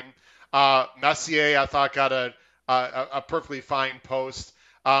time. Messier, I thought, got a perfectly fine post.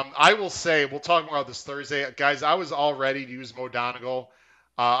 I will say, we'll talk more about this Thursday. Guys, I was all ready to use Mo Donegal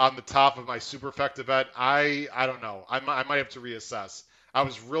on the top of my superfecta bet. I don't know. I might have to reassess. I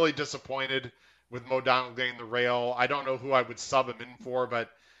was really disappointed with Mo Donegal getting the rail. I don't know who I would sub him in for, but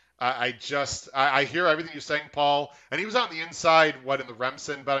I hear everything you're saying, Paul. And he was on the inside, in the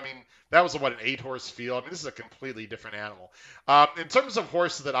Remsen, but I mean, that was an 8-horse field. I mean, this is a completely different animal. In terms of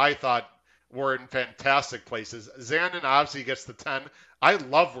horses that I thought were in fantastic places, Zandon obviously gets the 10. I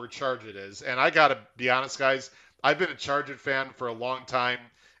love where Charge It is. And I got to be honest, guys, I've been a Charge It fan for a long time,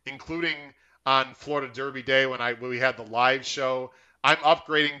 including on Florida Derby Day when we had the live show. I'm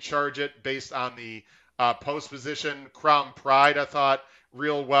upgrading Charge It based on the post position. Crown Pride, I thought,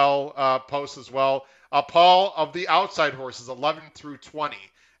 real well post as well. Paul, of the outside horses, 11 through 20,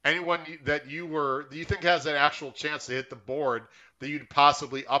 anyone that you think has an actual chance to hit the board that you'd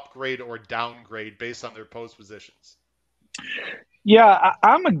possibly upgrade or downgrade based on their post positions? Yeah,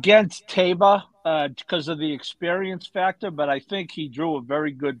 I'm against Taba because of the experience factor, but I think he drew a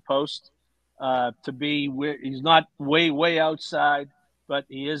very good post to be where he's not way outside, but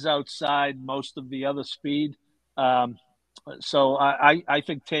he is outside most of the other speed. So I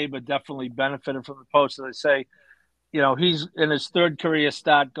think Tabor definitely benefited from the post. As I say, he's in his third career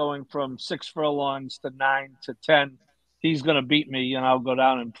start, going from 6 furlongs to 9 to 10. He's going to beat me, and I'll go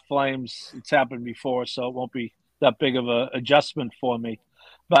down in flames. It's happened before, so it won't be that big of an adjustment for me.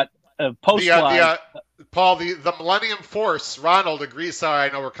 But post-wise... Paul, the Millennium Force, Ronald agrees. Sorry,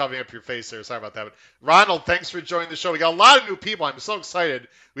 I know we're covering up your face here. Sorry about that. But Ronald, thanks for joining the show. We got a lot of new people. I'm so excited.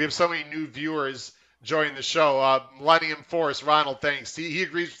 We have so many new viewers joining the show. Millennium Force, Ronald, thanks. He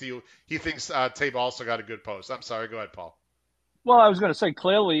agrees with you. He thinks Tabor also got a good post. I'm sorry. Go ahead, Paul. Well, I was going to say,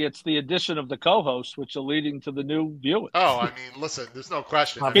 clearly it's the addition of the co-hosts, which are leading to the new viewers. Oh, I mean, listen, there's no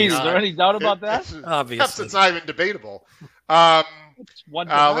question. Is there any doubt about that? Obviously. It's not even debatable. It's 1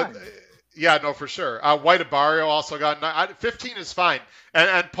 to 9. Yeah, no, for sure. White Abarrio also got 15 is fine.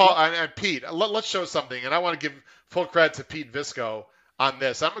 And Paul and Pete, let's show something. And I want to give full credit to Pete Visco on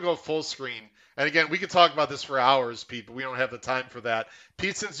this. I'm going to go full screen. And again, we could talk about this for hours, Pete, but we don't have the time for that.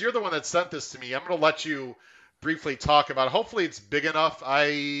 Pete, since you're the one that sent this to me, I'm going to let you briefly talk about it. Hopefully it's big enough.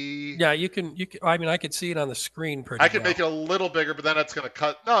 Yeah, you can. I mean, I could see it on the screen pretty I can make it a little bigger, but then that's going to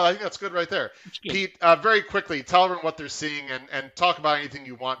cut. No, I think that's good right there. Pete, very quickly, tell everyone what they're seeing and talk about anything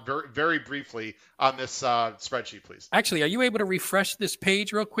you want very, very briefly on this spreadsheet, please. Actually, are you able to refresh this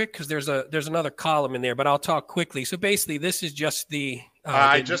page real quick? Because there's another column in there, but I'll talk quickly. So basically, this is just the...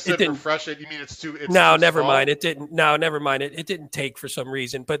 I just said refresh it. You mean it's too? No, too never small? mind. It didn't. No, never mind. It didn't take for some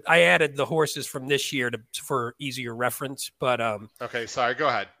reason. But I added the horses from this year for easier reference. But okay, sorry. Go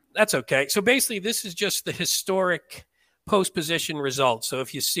ahead. That's okay. So basically, this is just the historic post position results. So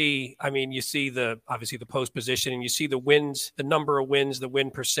if you see, you see obviously the post position, and you see the wins, the number of wins, the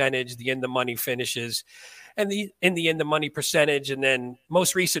win percentage, the in the money finishes, and the in the money percentage, and then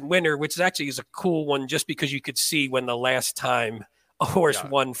most recent winner, which actually is a cool one, just because you could see when the last time a horse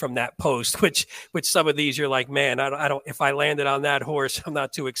won from that post, which some of these you're like, man, I don't, if I landed on that horse, I'm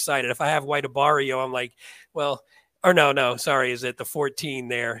not too excited. If I have White Abarrio, I'm like, well, or no, sorry, is it the 14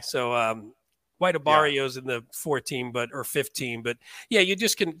 there? So White Abarrio's in the 14, or 15, but yeah, you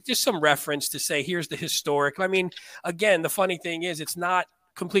just some reference to say, here's the historic. I mean, again, the funny thing is it's not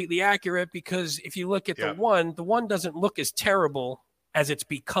completely accurate, because if you look at the one doesn't look as terrible as it's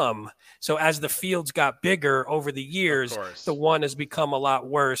become. So as the fields got bigger over the years, the one has become a lot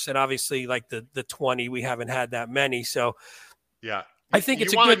worse. And obviously, like the 20, we haven't had that many. So yeah, I think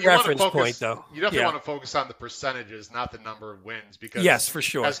it's a good reference point, though. You definitely want to focus on the percentages, not the number of wins, because yes, for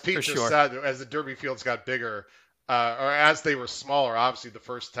sure. As Pete just said, as the Derby fields got bigger, or as they were smaller, obviously the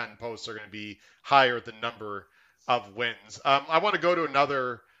first 10 posts are going to be higher the number of wins. I want to go to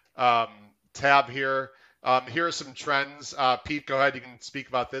another tab here. Here are some trends. Pete, go ahead. You can speak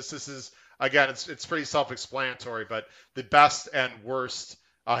about this. This is, again, it's pretty self-explanatory, but the best and worst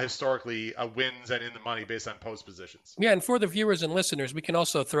historically wins and in the money based on post positions. Yeah, and for the viewers and listeners, we can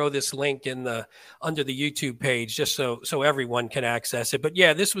also throw this link in under the YouTube page just so everyone can access it. But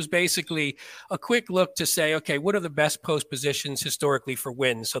yeah, this was basically a quick look to say, okay, what are the best post positions historically for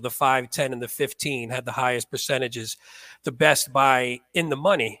wins? So the 5, 10, and the 15 had the highest percentages, the best by in the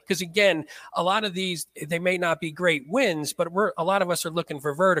money. Because again, a lot of these, they may not be great wins, but a lot of us are looking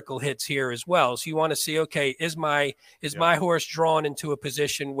for vertical hits here as well. So you want to see, okay, is my horse drawn into a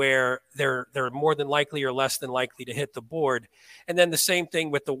position where they're more than likely or less than likely to hit the board? And then the same thing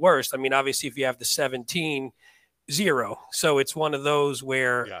with the worst. I mean, obviously, if you have the 17, 0. So it's one of those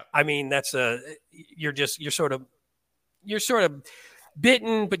where, I mean, that's you're sort of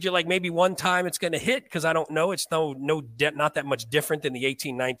bitten, but you're like, maybe one time it's going to hit, because I don't know. It's not that much different than the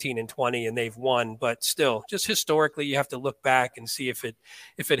 18, 19, and 20, and they've won. But still, just historically, you have to look back and see if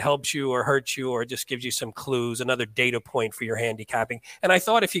it helps you or hurts you, or just gives you some clues, another data point for your handicapping. And I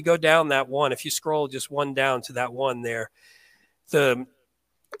thought if you go down that one, if you scroll just one down to that one there, the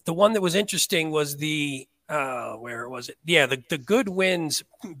one that was interesting was the where was it? Yeah, the good wins,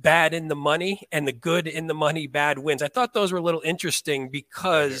 bad in the money, and the good in the money, bad wins. I thought those were a little interesting,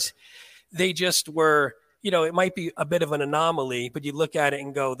 because they just were, it might be a bit of an anomaly, but you look at it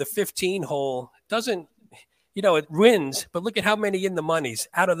and go, the 15 hole doesn't, it wins, but look at how many in the monies.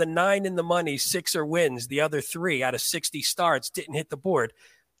 Out of the 9 in the money, 6 are wins. The other 3 out of 60 starts didn't hit the board.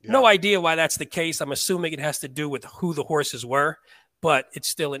 Yeah. No idea why that's the case. I'm assuming it has to do with who the horses were. But it's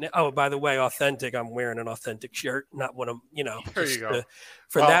still oh, by the way, authentic. I'm wearing an authentic shirt, not one of, there you go.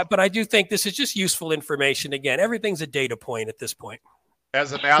 For that. But I do think this is just useful information. Again, everything's a data point at this point.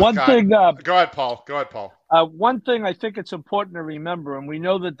 As a math guy, go ahead, Paul. One thing I think it's important to remember, and we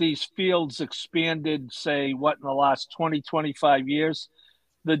know that these fields expanded, say, in the last 20, 25 years,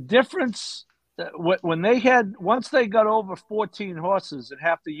 the difference when once they got over 14 horses and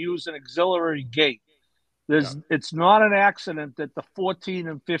have to use an auxiliary gate, it's not an accident that the 14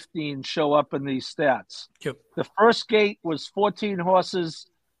 and 15 show up in these stats. Yep. The first gate was 14 horses,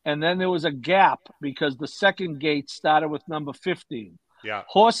 and then there was a gap because the second gate started with number 15. Yeah.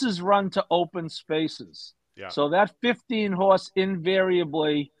 Horses run to open spaces. Yeah. So that 15 horse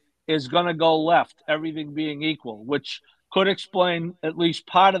invariably is going to go left, everything being equal, which could explain at least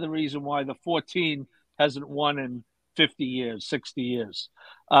part of the reason why the 14 hasn't won in 50 years, 60 years.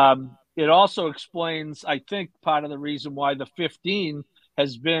 It also explains, I think, part of the reason why the 15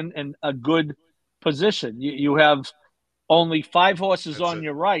 has been in a good position. You have only 5 horses on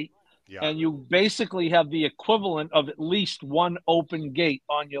your right, and you basically have the equivalent of at least one open gate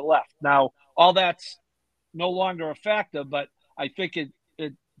on your left. Now, all that's no longer a factor, but I think it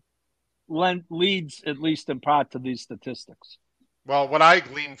leads, at least in part, to these statistics. Well, what I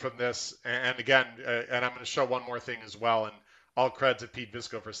gleaned from this, and again, and I'm going to show one more thing as well, and all credit to Pete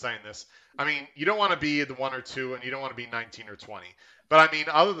Visco for saying this. I mean, you don't want to be the 1 or 2, and you don't want to be 19 or 20. But I mean,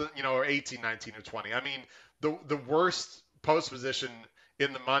 other than, or 18, 19, or 20. I mean, the worst post position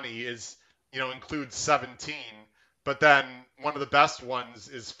in the money is, includes 17, but then one of the best ones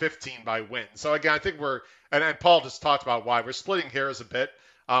is 15 by win. So again, I think and Paul just talked about why we're splitting hairs a bit.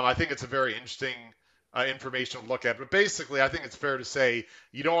 I think it's a very interesting information to look at. But basically, I think it's fair to say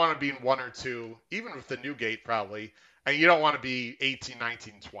you don't want to be in 1 or 2, even with the new gate probably, and you don't want to be 18,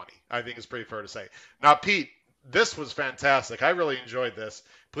 19, 20. I think it's pretty fair to say. Now, Pete, this was fantastic. I really enjoyed this.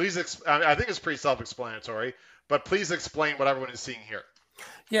 Please, I think it's pretty self-explanatory, but please explain what everyone is seeing here.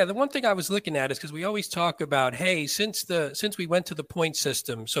 Yeah, the one thing I was looking at is because we always talk about, hey, since we went to the point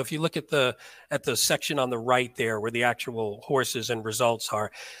system. So if you look at the section on the right there where the actual horses and results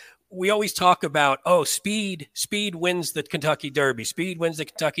are, we always talk about, speed wins the Kentucky Derby. Speed wins the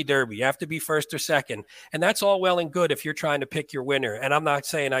Kentucky Derby. You have to be first or second. And that's all well and good if you're trying to pick your winner. And I'm not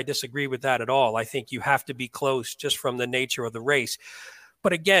saying I disagree with that at all. I think you have to be close just from the nature of the race.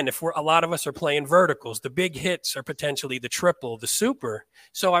 But again, a lot of us are playing verticals, the big hits are potentially the triple, the super.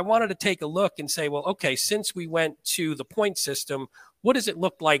 So I wanted to take a look and say, well, okay, since we went to the point system, what does it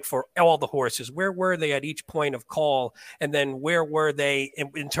look like for all the horses? Where were they at each point of call? And then where were they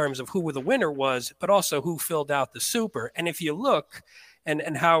in terms of who the winner was, but also who filled out the super? And if you look,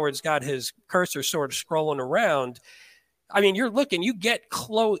 and Howard's got his cursor sort of scrolling around, I mean, you're looking, you get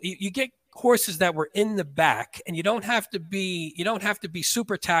close, you get horses that were in the back, and you don't have to be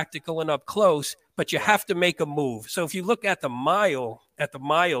super tactical and up close, but you have to make a move. So if you look at the mile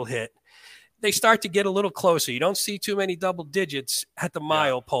hit, they start to get a little closer. You don't see too many double digits at the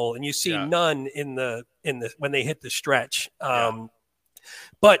mile pole, and you see none in the when they hit the stretch.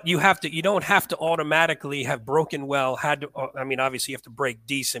 But you don't have to automatically have broken well. Obviously you have to break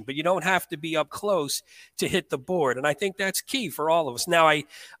decent, but you don't have to be up close to hit the board. And I think that's key for all of us. Now,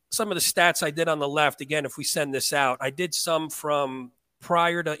 some of the stats I did on the left, again, if we send this out, I did some from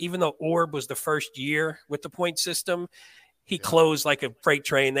prior to, even though Orb was the first year with the point system, he closed like a freight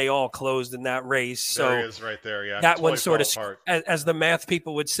train. They all closed in that race. So there he is right there. Yeah. That one sort of, as the math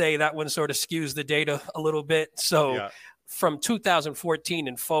people would say, that one sort of skews the data a little bit. So from 2014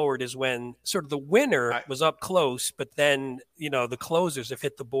 and forward is when sort of the winner was up close, but then, the closers have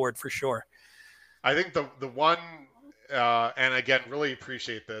hit the board for sure. I think the one, and again, really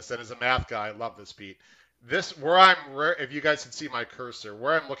appreciate this. And as a math guy, I love this, Pete. This, if you guys can see my cursor,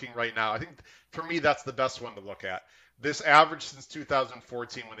 where I'm looking right now, I think for me, that's the best one to look at. This average since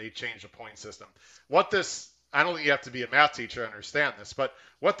 2014 when they changed the point system. I don't think you have to be a math teacher to understand this, but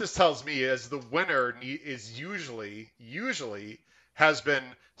what this tells me is the winner is usually has been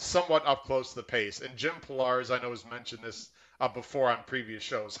somewhat up close to the pace. And Jim Pillars, I know, has mentioned this before on previous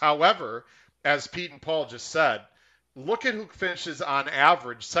shows. However, as Pete and Paul just said, look at who finishes on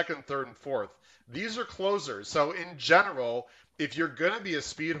average second, third, and fourth. These are closers. So in general, if you're going to be a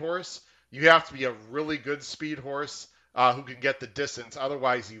speed horse, you have to be a really good speed horse who can get the distance.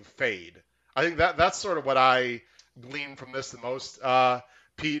 Otherwise, you fade. I think that's sort of what I glean from this the most,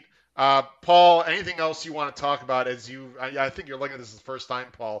 Pete. Paul, anything else you want to talk about I think you're looking at this the first time,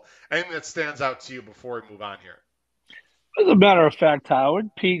 Paul. Anything that stands out to you before we move on here? As a matter of fact, Howard,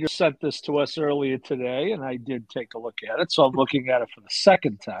 Peter sent this to us earlier today, and I did take a look at it. So I'm looking at it for the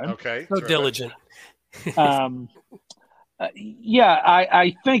second time. Okay. So diligent.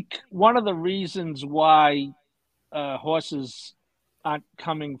 I think one of the reasons why horses aren't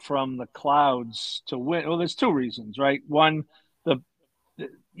coming from the clouds to win. Well, there's 2 reasons, right? One, with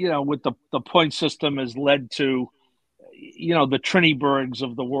the point system has led to, the Trinibergs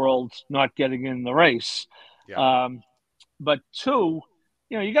of the world not getting in the race. Yeah. But 2,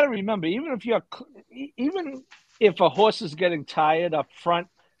 you got to remember, even if a horse is getting tired up front,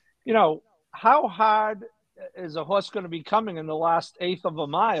 how hard is a horse going to be coming in the last eighth of a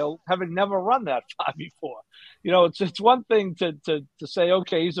mile, having never run that far before? It's one thing to say,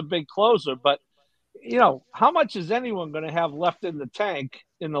 okay, he's a big closer, but how much is anyone going to have left in the tank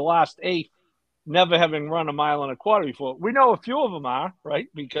in the last eighth, never having run a mile and a quarter before? We know a few of them are, right,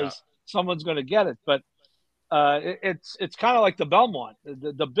 because someone's going to get it, but it's kind of like the Belmont.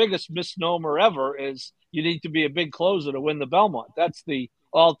 The biggest misnomer ever is you need to be a big closer to win the Belmont. That's the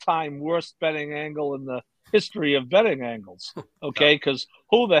all-time worst betting angle in the history of betting angles, okay? Because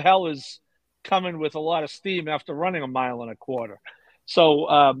who the hell is coming with a lot of steam after running a mile and a quarter?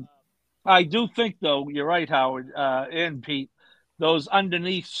 So I do think, though, you're right, Howard and Pete, those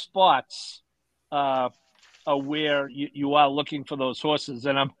underneath spots are where you are looking for those horses.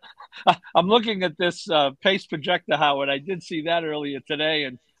 And I'm looking at this pace projector, Howard. I did see that earlier today,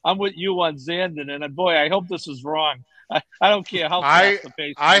 and I'm with you on Zandon. And boy, I hope this is wrong. I don't care how fast the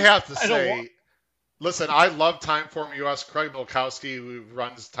pace. I have to say, listen, I love Timeform US. Craig Milkowski, who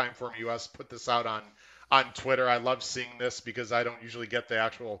runs Timeform US, put this out on Twitter. I love seeing this because I don't usually get the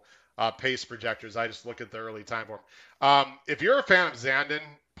actual pace projectors. I just look at the early Timeform. If you're a fan of Zandon,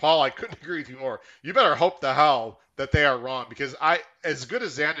 Paul, I couldn't agree with you more. You better hope the hell that they are wrong, because as good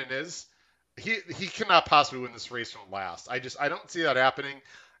as Zandon is, he cannot possibly win this race from last. I don't see that happening,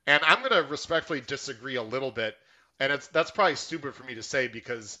 and I'm going to respectfully disagree a little bit, and that's probably stupid for me to say,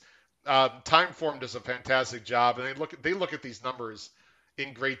 because Timeform does a fantastic job, and they look at these numbers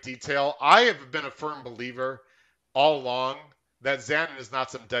in great detail. I have been a firm believer all along that Zandon is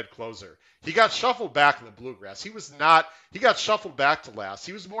not some dead closer. He got shuffled back in the Bluegrass. He got shuffled back to last.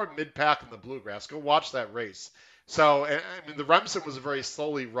 He was more mid-pack in the Bluegrass. Go watch that race. So, I mean, the Remsen was a very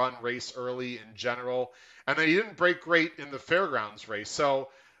slowly run race early in general, and then he didn't break great in the Fairgrounds race. So,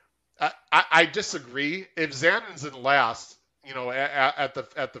 I disagree. If Zandon's in last, at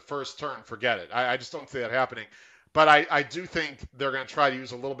the first turn, forget it. I just don't see that happening. But I do think they're going to try to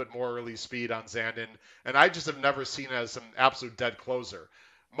use a little bit more early speed on Zandon, and I just have never seen it as an absolute dead closer.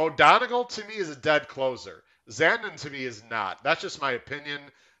 Mo Donegal, to me, is a dead closer. Zandon, to me, is not. That's just my opinion.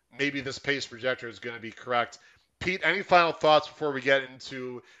 Maybe this pace projector is going to be correct. Pete, any final thoughts before we get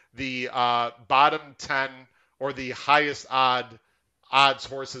into the bottom 10 or the highest odds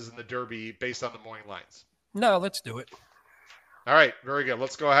horses in the Derby based on the morning lines? No, let's do it. All right, very good.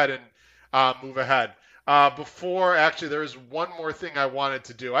 Let's go ahead and move ahead. Actually, there's one more thing I wanted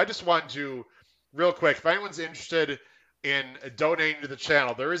to do. I just wanted to, real quick, if anyone's interested in donating to the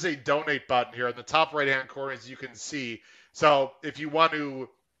channel, there is a donate button here in the top right-hand corner, as you can see. So if you want to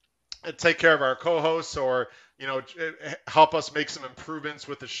take care of our co-hosts or, help us make some improvements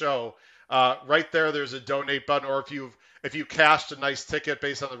with the show, right there's a donate button. Or if you cashed a nice ticket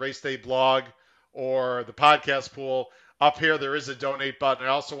based on the Race Day blog or the podcast pool, up here there is a donate button. I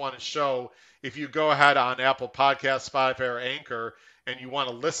also want to show, if you go ahead on Apple Podcasts, Spotify, or Anchor, and you want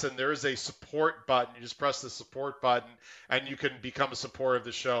to listen, there is a support button. You just press the support button, and you can become a supporter of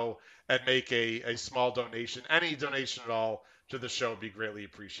the show and make a small donation. Any donation at all to the show would be greatly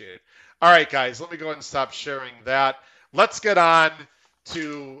appreciated. All right, guys, let me go ahead and stop sharing that. Let's get on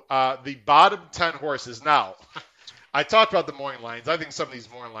to the bottom 10 horses. Now, I talked about the morning lines. I think some of these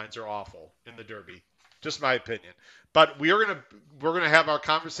morning lines are awful in the Derby. Just my opinion. But we're gonna have our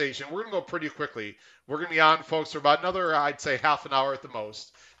conversation. We're gonna go pretty quickly. We're gonna be on, folks, for about another, I'd say, half an hour at the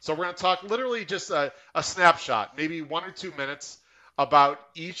most. So we're gonna talk literally just a snapshot, maybe 1 or 2 minutes, about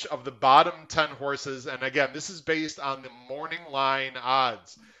each of the bottom 10 horses. And again, this is based on the morning line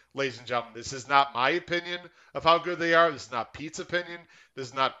odds, ladies and gentlemen. This is not my opinion of how good they are. This is not Pete's opinion. This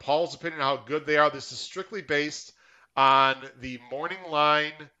is not Paul's opinion of how good they are. This is strictly based on the morning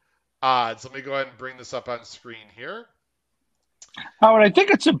line odds. Let me go ahead and bring this up on screen here. Howard, I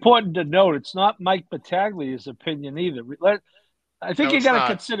think it's important to note it's not Mike Battaglia's opinion either. I think you got to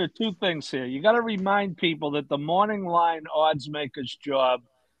consider two things here. You got to remind people that the morning line odds maker's job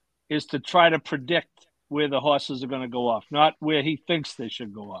is to try to predict where the horses are going to go off, not where he thinks they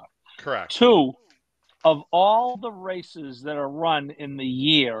should go off. Correct. Two, of all the races that are run in the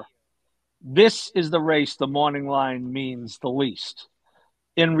year, this is the race the morning line means the least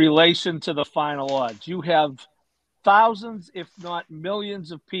in relation to the final odds. You have thousands, if not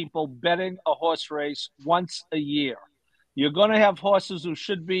millions, of people betting a horse race once a year. You're going to have horses who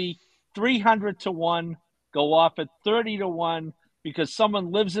should be 300 to 1 go off at 30 to 1 because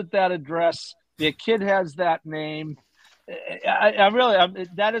someone lives at that address, their kid has that name.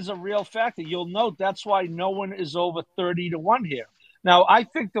 That is a real factor. You'll note that's why no one is over 30 to 1 here. Now, I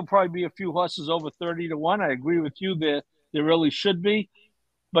think there'll probably be a few horses over 30 to 1. I agree with you there really should be.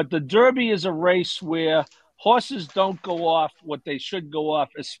 But the Derby is a race where horses don't go off what they should go off,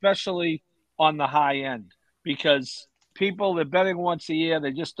 especially on the high end, because people, they're betting once a year.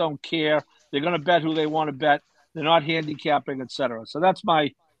 They just don't care. They're going to bet who they want to bet. They're not handicapping, etc. So that's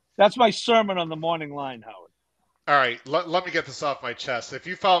my sermon on the morning line, Howard. All right, let me get this off my chest. If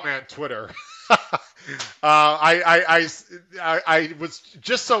you follow me on Twitter, I was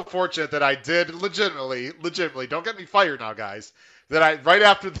just so fortunate that I did legitimately, don't get me fired now, guys, that I right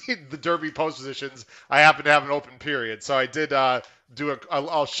after the Derby post positions, I happened to have an open period. So I did do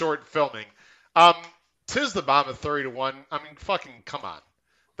a short filming. Tis the Bomb at 30-1. I mean, fucking come on.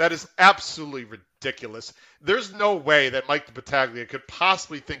 That is absolutely ridiculous. There's no way that Mike Battaglia could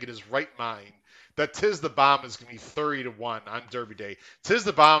possibly think in his right mind that Tis the Bomb is going to be 30-1 on Derby Day. Tis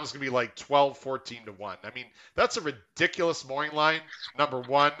the Bomb is going to be like 12-14-1. I mean, that's a ridiculous morning line, number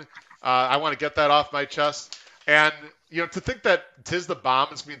one. I want to get that off my chest. And, you know, to think that Tis the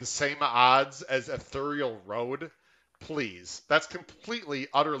Bomb is going to be the same odds as Ethereal Road, please. That's completely,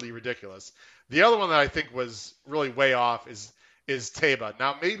 utterly ridiculous. The other one that I think was really way off is Taiba.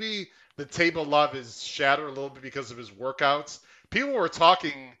 Now, maybe the Taiba love is shattered a little bit because of his workouts. People were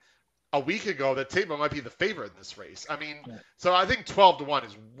talking a week ago that Taiba might be the favorite in this race. I mean, so I think 12-1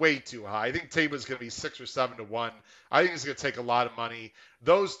 is way too high. I think Taiba is going to be 6 or 7-1. I think it's going to take a lot of money.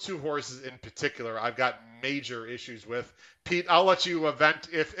 Those two horses in particular, I've got major issues with. Pete, I'll let you vent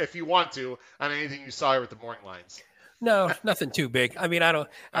if you want to on anything you saw here with the morning lines. No, nothing too big. I mean, I'm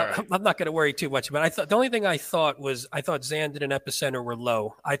not going to worry too much about it. The only thing I thought Zandon and Epicenter were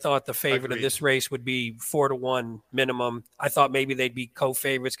low. I thought the favorite of this race would be 4-1 minimum. I thought maybe they'd be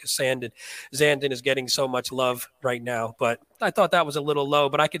co-favorites because Zandon is getting so much love right now. But I thought that was a little low,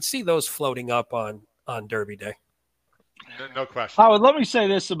 but I could see those floating up on Derby Day. No question. Howard, let me say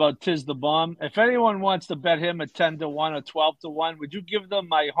this about Tis the Bomb. If anyone wants to bet him at 10-1 or 12-1, would you give them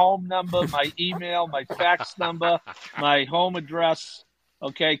my home number, my email, my fax number, my home address?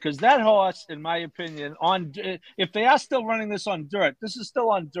 Okay, because that horse, in my opinion, if they are still running this on dirt, this is still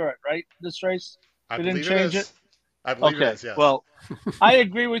on dirt, right? This race? I They believe didn't change it? I believe it is, yes. Well, I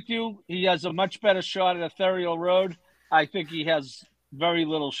agree with you. He has a much better shot at Ethereal Road. I think he has very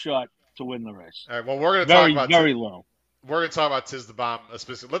little shot to win the race. All right, well, we're going to talk about very low. We're going to talk about Tis the Bomb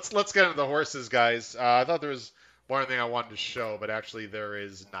specifically. Let's get into the horses, guys. I thought there was one thing I wanted to show, but actually there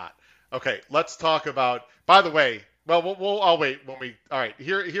is not. Okay, let's talk about. By the way, well, I'll wait when we. All right,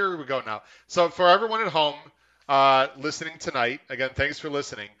 here we go now. So for everyone at home listening tonight, again, thanks for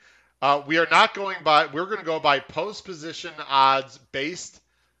listening. We are not going by. We're going to go by post position odds based.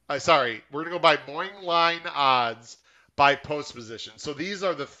 We're going to go by morning line odds by post position. So these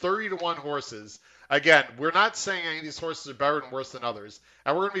are the 30-1 horses. Again, we're not saying any of these horses are better and worse than others.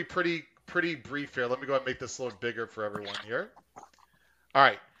 And we're going to be pretty brief here. Let me go ahead and make this a little bigger for everyone here. All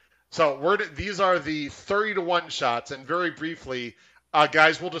right. So these are the 30-1 shots. And very briefly,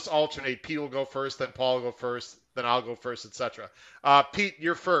 guys, we'll just alternate. Pete will go first, then Paul will go first, then I'll go first, etc. Pete,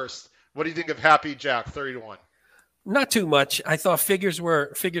 you're first. What do you think of Happy Jack, 30-1? Not too much. I thought figures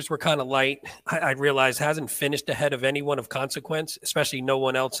were kind of light. I realized hasn't finished ahead of anyone of consequence, especially no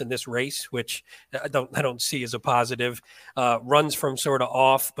one else in this race, which I don't see as a positive. Runs from sort of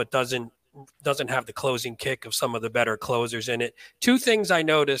off, but doesn't have the closing kick of some of the better closers in it. Two things I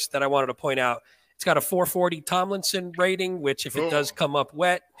noticed that I wanted to point out. It's got a 440 Tomlinson rating, which if it does come up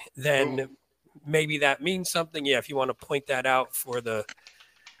wet, then maybe that means something. Yeah, if you want to point that out for the.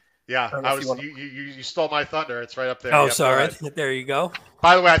 Yeah, you stole my thunder. It's right up there. Oh, sorry. There you go.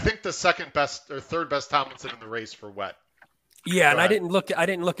 By the way, I think the second best or third best Tomlinson in the race for wet. Yeah, and I didn't look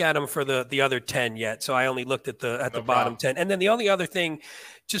at him for the other 10 yet, so I only looked at the bottom 10. And then the only other thing,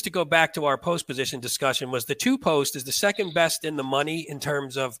 just to go back to our post position discussion, was the two post is the second best in the money in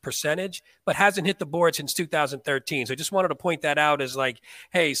terms of percentage, but hasn't hit the board since 2013. So I just wanted to point that out as like,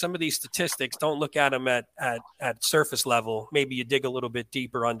 hey, some of these statistics, don't look at them at surface level. Maybe you dig a little bit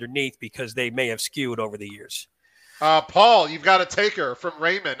deeper underneath because they may have skewed over the years. Paul, you've got a taker from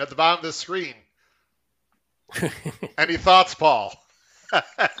Raymond at the bottom of the screen. Any thoughts, Paul?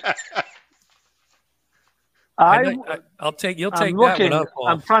 You'll take that one up, Paul.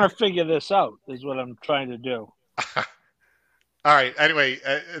 I'm trying to figure this out, is what I'm trying to do. All right. Anyway,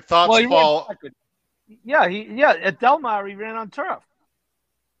 thoughts, Paul? At Del Mar, he ran on turf.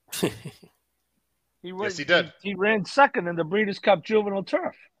 Yes, he did. He ran second in the Breeders' Cup Juvenile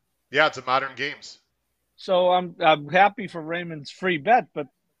Turf. Yeah, it's a Modern Games. So I'm happy for Raymond's free bet, but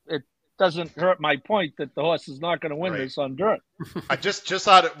it doesn't hurt my point that the horse is not going to win this on dirt. I just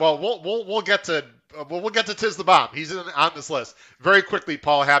thought it. Well, we'll get to Tis the Bomb. He's on this list very quickly.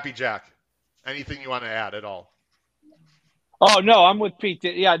 Paul, Happy Jack. Anything you want to add at all? Oh no, I'm with Pete.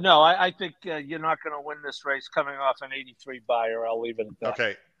 Yeah, no, I think you're not going to win this race coming off an 83 buyer. I'll leave it at that.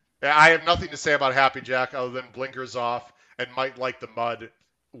 Okay. I have nothing to say about Happy Jack other than blinkers off and might like the mud.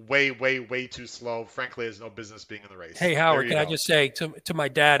 Way, way, way too slow. Frankly, has no business being in the race. Hey, Howard, can I just say to my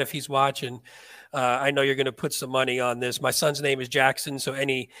dad, if he's watching, I know you're going to put some money on this. My son's name is Jackson, so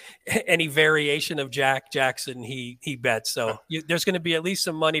any variation of Jackson, he bets. So there's going to be at least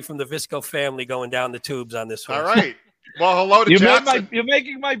some money from the Visco family going down the tubes on this one. All right. Well, hello to Jackson. You're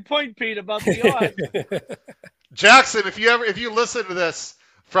making my point, Pete, about the odds. Jackson, if you listen to this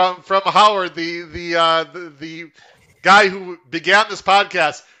from Howard, the guy who began this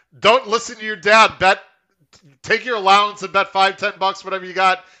podcast, don't listen to your dad. Take your allowance and bet $5-10, whatever you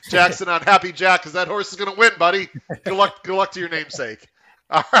got, Jackson, on Happy Jack, because that horse is going to win, buddy. Good luck to your namesake.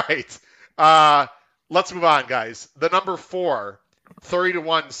 All right. Let's move on, guys. The number 4,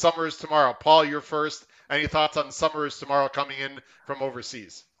 30-1, Summers Tomorrow. Paul, you're first. Any thoughts on Summers Tomorrow coming in from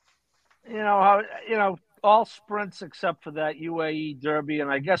overseas? All sprints except for that UAE Derby,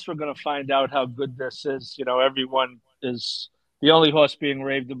 and I guess we're going to find out how good this is. Everyone is the only horse being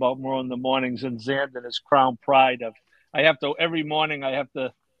raved about more in the mornings, and Zandon is Crown Pride. Every morning I have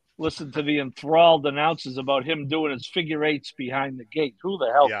to listen to the enthralled announcers about him doing his figure eights behind the gate. Who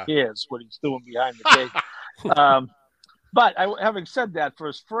the hell cares what he's doing behind the gate? But having said that, for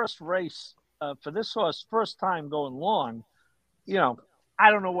his first race, for this horse, first time going long, I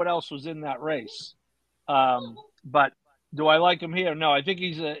don't know what else was in that race. But do I like him here? No, I think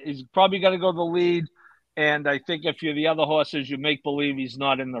he's probably got to go the lead. And I think if you're the other horses, you make believe he's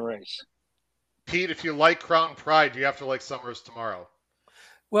not in the race. Pete, if you like Crown Pride, you have to like Summers Tomorrow.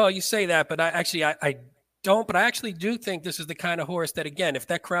 Well, you say that, but I don't. But I actually do think this is the kind of horse that, again, if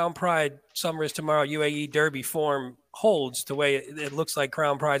that Crown Pride Summers Tomorrow UAE Derby form holds the way it looks like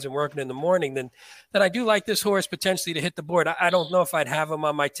Crown Pride's been working in the morning, then I do like this horse potentially to hit the board. I don't know if I'd have him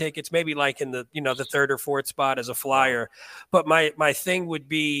on my tickets, maybe like in the the 3rd or 4th spot as a flyer. But my thing would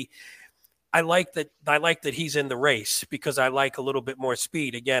be, I like that he's in the race because I like a little bit more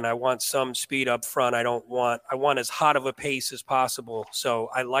speed. Again, I want some speed up front. I want as hot of a pace as possible. So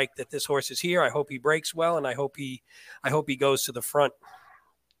I like that this horse is here. I hope he breaks well, and I hope he goes to the front.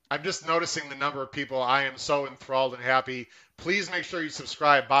 I'm just noticing the number of people. I am so enthralled and happy. Please make sure you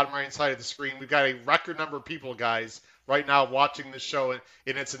subscribe. Bottom right side of the screen. We've got a record number of people, guys, right now watching this show in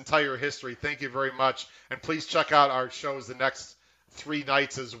its entire history. Thank you very much. And please check out our shows the next 3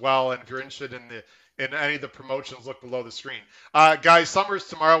 nights as well. And if you're interested in any of the promotions, look below the screen. Guys, Summers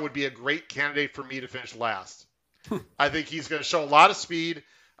Tomorrow would be a great candidate for me to finish last. I think he's going to show a lot of speed.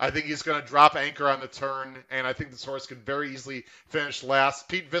 I think he's going to drop anchor on the turn, and I think this horse could very easily finish last.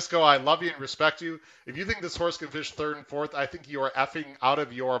 Pete Visco, I love you and respect you. If you think this horse can finish 3rd and 4th, I think you are effing out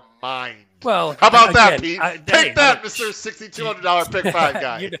of your mind. Well, how about that, Pete? Take that, Mr. $6,200 pick 5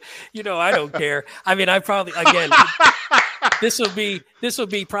 guy. I don't care. I mean, I probably, again, this will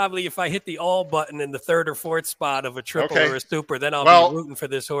be probably if I hit the all button in the 3rd or 4th spot of a triple or a super, then I'll be rooting for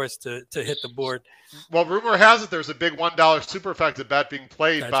this horse to hit the board. Well, rumor has it there's a big $1 superfecta bet being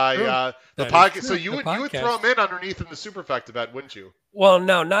played by the podcast. So you would throw him in underneath in the superfecta bet, wouldn't you? Well,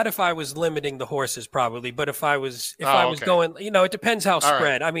 no, not if I was limiting the horses, probably, but if I was going, it depends how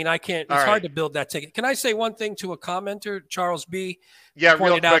spread. Right. I mean, I can't. It's hard to build that ticket. Can I say one thing to a commenter, Charles B? Yeah,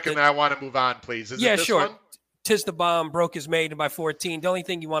 real quick, and then I want to move on, please. Is it this sure. One? Tiz the Bomb broke his maiden by 14. The only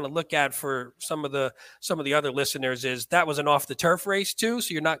thing you want to look at for some of the other listeners is that was an off the turf race too,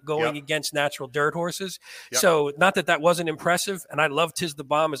 so you're not going against natural dirt horses. So not that wasn't impressive, and I love Tiz the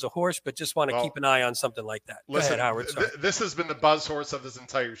Bomb as a horse, but just want to keep an eye on something like that. Listen, go ahead, Howard. This has been the buzz horse of this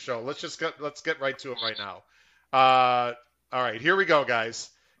entire show. Let's get right to him right now. All right, here we go,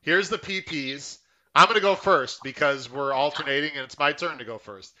 guys. Here's the PPs. I'm going to go first because we're alternating, and it's my turn to go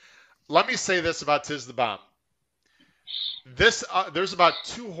first. Let me say this about Tiz the Bomb. There's about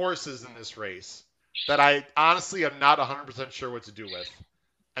 2 horses in this race that I honestly am not 100% sure what to do with,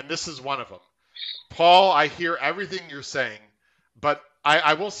 and this is one of them. Paul, I hear everything you're saying, but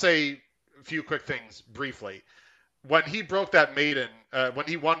I will say a few quick things briefly. When he broke that maiden, when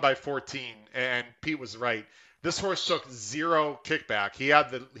he won by 14, and Pete was right, this horse took 0 kickback.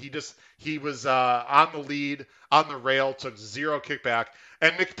 He was on the lead, on the rail, took 0 kickback,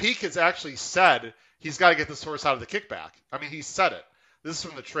 and McPeak has actually said he's got to get this horse out of the kickback. I mean, he said it. This is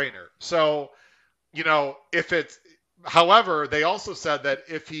from the trainer. So, however, they also said that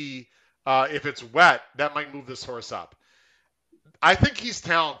if it's wet, that might move this horse up. I think he's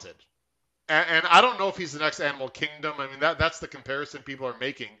talented. And I don't know if he's the next Animal Kingdom. I mean, that's the comparison people are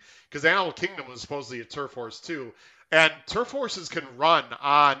making because Animal Kingdom was supposedly a turf horse too. And turf horses can run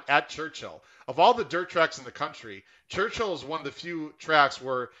on at Churchill. Of all the dirt tracks in the country, Churchill is one of the few tracks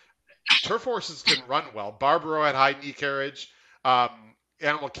where turf horses can run well. Barbaro had high knee carriage. Um,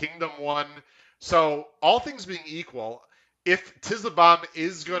 Animal Kingdom won. So all things being equal, if Tiz the Bomb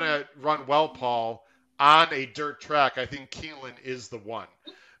is going to run well, Paul, on a dirt track, I think Keeneland is the one.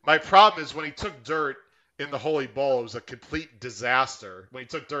 My problem is when he took dirt in the Holy Bull, it was a complete disaster when he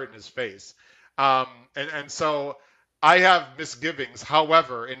took dirt in his face. And so I have misgivings.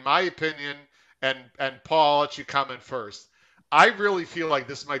 However, in my opinion, and Paul, I'll let you comment first. I really feel like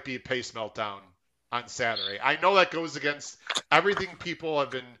this might be a pace meltdown on Saturday. I know that goes against everything people have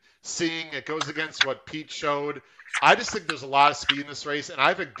been seeing. It goes against what Pete showed. I just think there's a lot of speed in this race, and I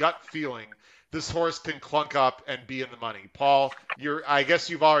have a gut feeling this horse can clunk up and be in the money. Paul, I guess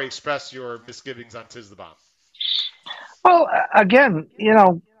you've already expressed your misgivings on Tiz the Bomb. Well, again,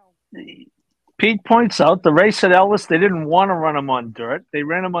 Pete points out the race at Ellis, they didn't want to run him on dirt. They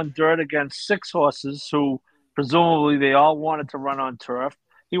ran him on dirt against 6 horses who presumably they all wanted to run on turf.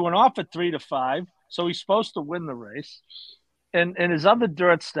 He went off at 3-5, so he's supposed to win the race. And his other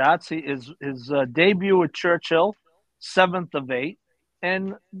dirt stats, his debut at Churchill, 7th of 8.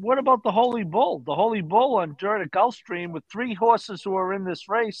 And what about the Holy Bull? The Holy Bull on dirt at Gulfstream with 3 horses who are in this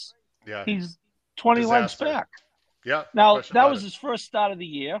race. Yeah, he's 20 lengths back. Yeah. Now, that was his first start of the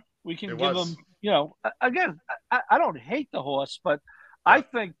year. We can give him, again, I don't hate the horse, but yeah. I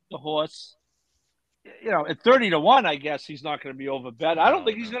think the horse, at 30-1, I guess he's not going to be overbet. I don't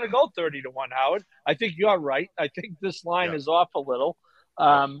think he's going to go 30-1, Howard. I think you're right. I think this line is off a little.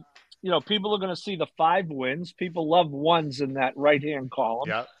 People are going to see the 5 wins. People love ones in that right-hand column.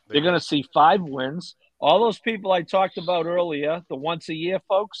 Yeah, they're going to see 5 wins. All those people I talked about earlier, the once-a-year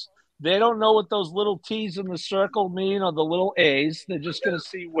folks, they don't know what those little T's in the circle mean or the little A's. They're just going to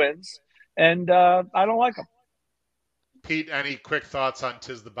see wins. And I don't like them. Pete, any quick thoughts on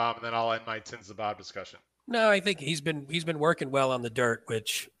Tiz the Bomb, and then I'll end my Tiz the Bomb discussion. No, I think he's been working well on the dirt,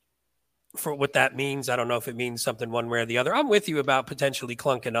 which for what that means, I don't know if it means something one way or the other. I'm with you about potentially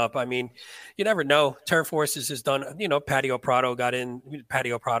clunking up. I mean, you never know. Turf horses has done, Patio Prado got in.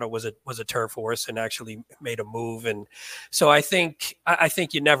 Patio Prado was a turf horse and actually made a move. And so I think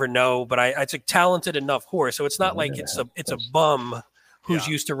you never know, but it's a talented enough horse. So it's not like it's a bum who's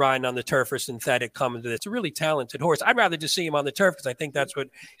used to riding on the turf or synthetic coming to this. It's a really talented horse. I'd rather just see him on the turf because I think that's what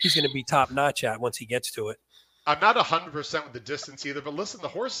he's going to be top notch at once he gets to it. I'm not 100% with the distance either, but listen, the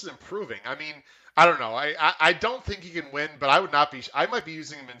horse is improving. I mean, I don't know. I don't think he can win, but I might be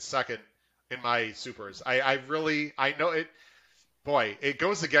using him in second in my supers. I know it. Boy, it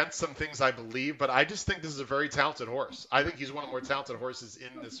goes against some things I believe, but I just think this is a very talented horse. I think he's one of the more talented horses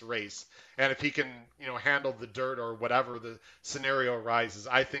in this race. And if he can, handle the dirt or whatever the scenario arises,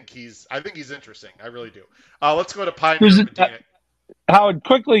 I think he's interesting. I really do. Let's go to Pioneer Medina. Howard,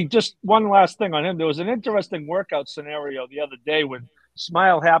 quickly, just one last thing on him. There was an interesting workout scenario the other day when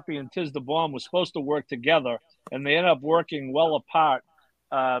Smile Happy and Tiz the Bomb were supposed to work together, and they ended up working well apart.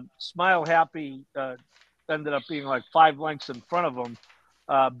 Smile Happy ended up being like 5 lengths in front of him,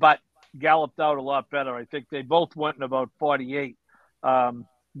 but galloped out a lot better. I think they both went in about 48.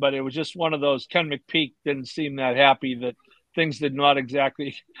 But it was just one of those. Ken McPeak didn't seem that happy that things did not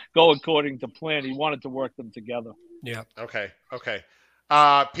exactly go according to plan. He wanted to work them together. Yeah. Okay.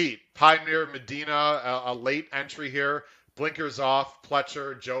 Pete, Pioneer Medina, a late entry here. Blinkers off,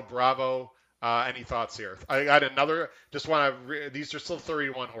 Pletcher, Joe Bravo. Any thoughts here? I got another. Just want to. These are still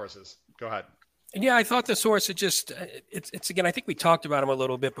 31 horses. Go ahead. Yeah, I thought this horse, it's again, I think we talked about him a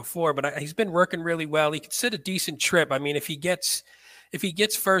little bit before, but he's been working really well. He could sit a decent trip. I mean, if he gets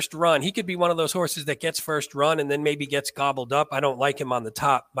first run, he could be one of those horses that gets first run and then maybe gets gobbled up. I don't like him on the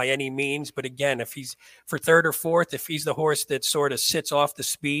top by any means. But again, if he's for 3rd or 4th, if he's the horse that sort of sits off the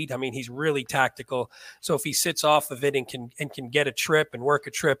speed, I mean, he's really tactical. So if he sits off of it and can get a trip and work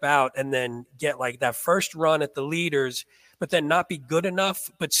a trip out and then get like that first run at the leaders, but then not be good enough,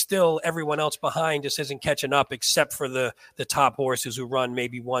 but still everyone else behind just isn't catching up except for the top horses who run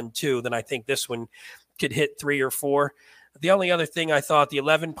maybe 1, 2, then I think this one could hit 3 or 4. The only other thing I thought, the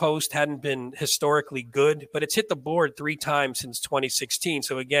 11 post hadn't been historically good, but it's hit the board 3 times since 2016.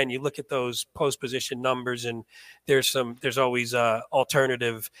 So again, you look at those post position numbers and there's always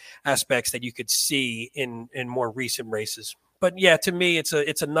alternative aspects that you could see in more recent races. But yeah, to me,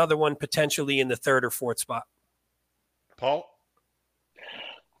 it's another one potentially in the 3rd or 4th spot. Paul?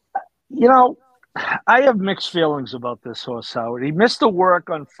 I have mixed feelings about this horse, Howard. He missed the work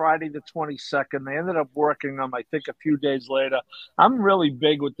on Friday the 22nd. They ended up working him, I think, a few days later. I'm really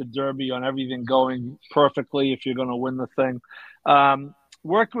big with the Derby on everything going perfectly if you're going to win the thing.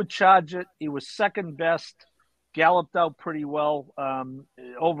 Worked with Charge It. He was second best galloped out pretty well.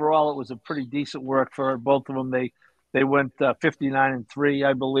 Overall, it was a pretty decent work for both of them. They went 59-3,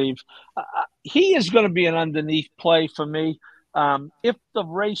 I believe. He is going to be an underneath play for me. If the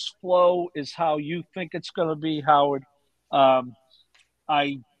race flow is how you think it's going to be, Howard,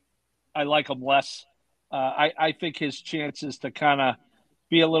 I like him less. I think his chances to kind of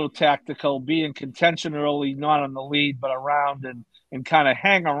be a little tactical, be in contention early, not on the lead, but around and kind of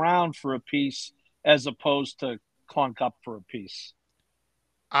hang around for a piece as opposed to clunk up for a piece.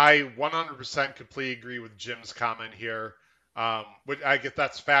 I 100% completely agree with Jim's comment here. I get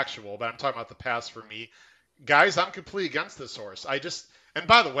that's factual, but I'm talking about the pass for me. Guys, I'm completely against this horse. And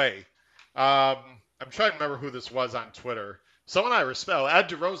by the way, I'm trying to remember who this was on Twitter. Someone I respect, Ed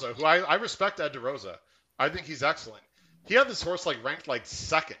DeRosa, who I respect Ed DeRosa. I think he's excellent. He had this horse ranked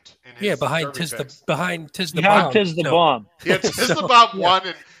second in his behind Derby Tiz picks. Tiz the Bomb. Tiz the Bomb. He had Tiz the Bomb one,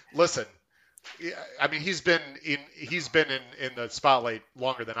 and listen, I mean he's been in the spotlight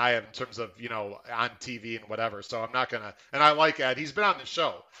longer than I have in terms of on TV and whatever. So I'm not gonna. And I like Ed. He's been on the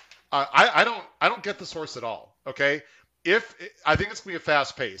show. I don't get this horse at all. Okay, I think it's gonna be a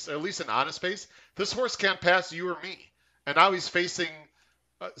fast pace, or at least an honest pace. This horse can't pass you or me, and now he's facing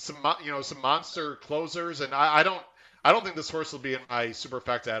some monster closers, and I don't think this horse will be in my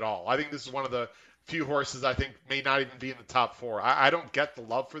superfecta at all. I think this is one of the few horses I think may not even be in the top four. I don't get the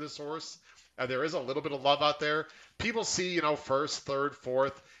love for this horse. There is a little bit of love out there. People see, first, third,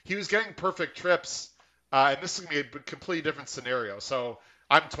 fourth. He was getting perfect trips, and this is going to be a completely different scenario. So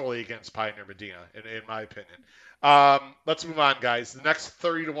I'm totally against Pioneer Medina, in my opinion. Let's move on, guys. The next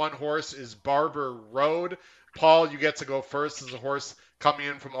 30-1 horse is Barber Road. Paul, you get to go first. This is a horse coming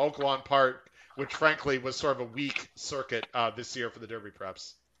in from Oaklawn Park, which frankly was sort of a weak circuit this year for the Derby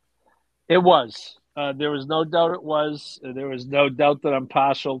preps. It was. There was no doubt it was. There was no doubt that I'm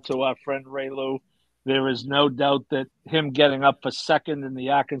partial to our friend Ray Lou. There is no doubt that him getting up for second in the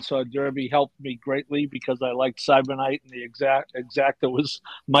Arkansas Derby helped me greatly because I liked Cyberknight, and the Exacta was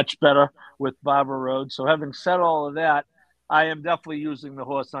much better with Barber Road. So having said all of that, I am definitely using the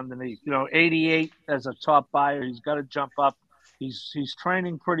horse underneath. 88 as a top buyer. He's got to jump up. He's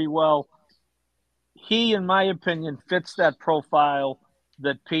training pretty well. He, in my opinion, fits that profile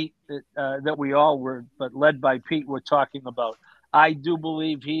that Pete, that we all were, but led by Pete, we're talking about. I do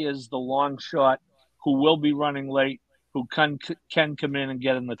believe he is the long shot who will be running late, who can come in and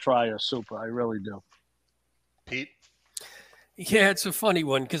get in the Tri or Super. I really do. Pete? Yeah, it's a funny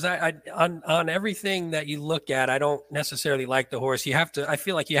one because I on everything that you look at, I don't necessarily like the horse. I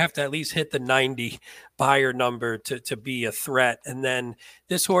feel like you have to at least hit the 90 buyer number to be a threat. And then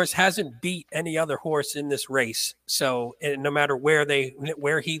this horse hasn't beat any other horse in this race. So no matter where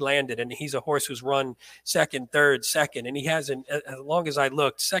he landed, and he's a horse who's run second, third, second, and he hasn't, as long as I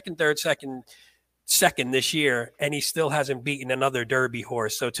looked, second, third, second this year, and he still hasn't beaten another Derby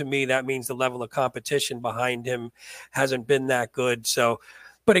horse. So to me, that means the level of competition behind him hasn't been that good. So,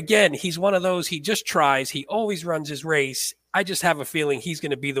 but again, he's one of those, he just tries. He always runs his race. I just have a feeling he's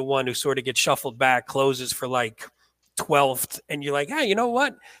going to be the one who sort of gets shuffled back, closes for 12th. And you're like, hey, you know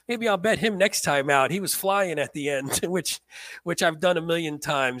what? Maybe I'll bet him next time out. He was flying at the end, which I've done a million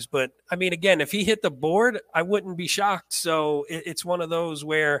times. But I mean, again, if he hit the board, I wouldn't be shocked. So it's one of those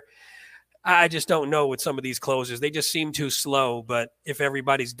where I just don't know with some of these closers. They just seem too slow, but if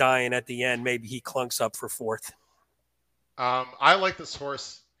everybody's dying at the end, maybe he clunks up for fourth. I like this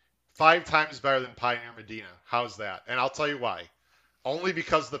horse 5 times better than Pioneer Medina. How's that? And I'll tell you why. Only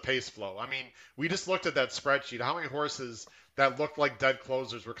because of the pace flow. I mean, we just looked at that spreadsheet. How many horses that looked like dead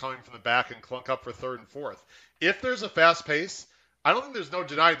closers were coming from the back and clunk up for third and fourth? If there's a fast pace, I don't think there's no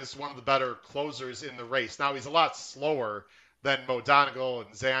denying this is one of the better closers in the race. Now, he's a lot slower than Mo Donegal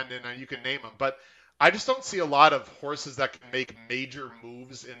and Zandon, and you can name them. But I just don't see a lot of horses that can make major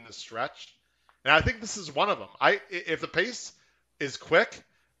moves in the stretch. And I think this is one of them. If the pace is quick,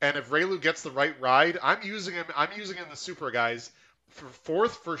 and if Ray Lou gets the right ride, I'm using him in the Super, guys, for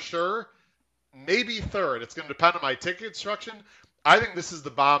fourth for sure, maybe third. It's going to depend on my ticket instruction. I think this is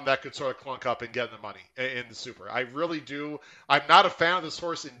the bomb that could sort of clunk up and get the money in the Super. I really do. I'm not a fan of this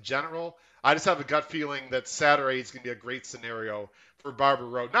horse in general. I just have a gut feeling that Saturday is going to be a great scenario for Barber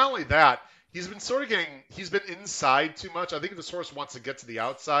Road. Not only that, he's been inside too much. I think if this horse wants to get to the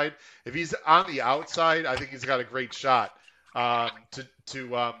outside, if he's on the outside, I think he's got a great shot to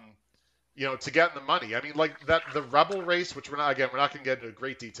get in the money. I mean, like the Rebel race, which we're not going to get into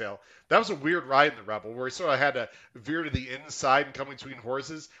great detail. That was a weird ride in the Rebel where he sort of had to veer to the inside and come between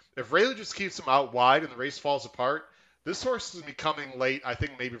horses. If Rayleigh just keeps him out wide and the race falls apart, this horse is going to be coming late, I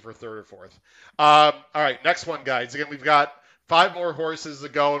think maybe for third or fourth. All right, next one, guys. Again, we've got 5 more horses to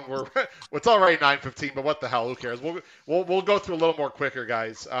go, and it's already 9:15. But what the hell? Who cares? We'll go through a little more quicker,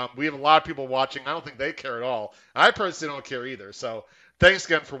 guys. We have a lot of people watching. I don't think they care at all. I personally don't care either. So thanks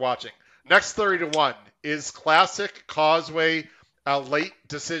again for watching. Next 30-1 is Classic Causeway, a late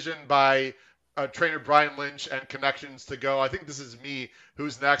decision by trainer Brian Lynch and connections to go. I think this is me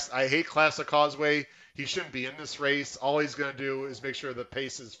who's next. I hate Classic Causeway. He shouldn't be in this race. All he's going to do is make sure the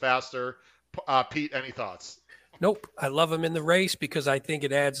pace is faster. Pete, any thoughts? Nope. I love him in the race because I think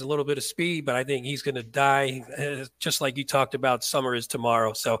it adds a little bit of speed, but I think he's going to die just like you talked about. Summer is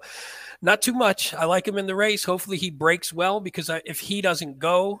tomorrow. So not too much. I like him in the race. Hopefully he breaks well because if he doesn't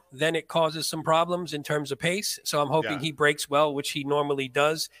go, then it causes some problems in terms of pace. So I'm hoping he breaks well, which he normally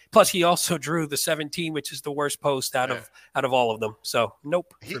does. Plus he also drew the 17, which is the worst post out of all of them. So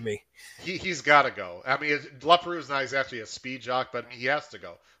nope for me. He's got to go. I mean, Leparoux is not exactly a speed jock, but I mean, he has to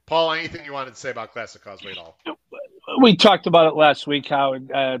go. Paul, anything you wanted to say about Classic Causeway at all? We talked about it last week,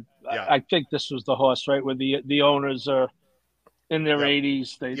 Howard. I think this was the horse, right, where the owners are in their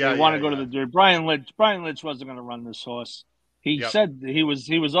 80s. They want to go to the Derby. Brian Lynch wasn't going to run this horse. He said he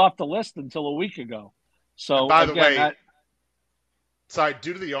was off the list until a week ago. So and by the way,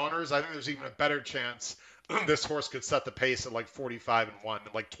 due to the owners, I think there's even a better chance this horse could set the pace at like 45-1,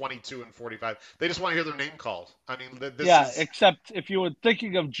 like 22-45. They just want to hear their name called. I mean, except if you were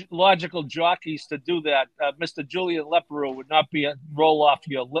thinking of logical jockeys to do that, Mr. Julian Leparoux would not be roll off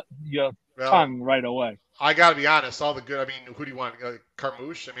your tongue right away. I got to be honest. All the good. I mean, who do you want?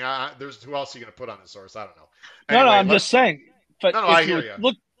 Carmouche? I mean, there's who else are you going to put on this horse? I don't know. Anyway, no, I'm just saying. But I hear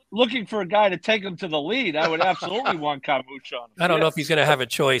you. Looking for a guy to take him to the lead, I would absolutely want Carmouche on him. I don't know if he's going to have a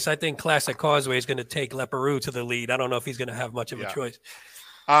choice. I think Classic Causeway is going to take Leparoux to the lead. I don't know if he's going to have much of a choice.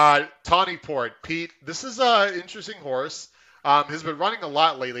 Tawny Port. Pete, this is an interesting horse. Has been running a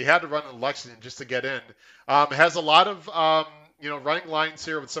lot lately. Had to run in Lexington just to get in. Has a lot of running lines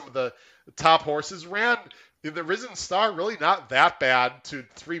here with some of the top horses. Ran the Risen Star, really not that bad to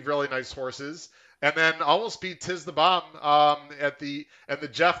 3 really nice horses. And then almost beat Tiz the Bomb at the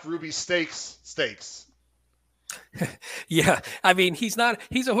Jeff Ruby Stakes. Yeah, I mean, he's a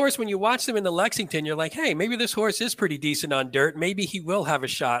horse. When you watch him in the Lexington, you're like, hey, maybe this horse is pretty decent on dirt. Maybe he will have a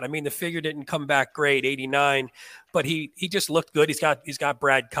shot. I mean, the figure didn't come back great, 89, but he just looked good. He's got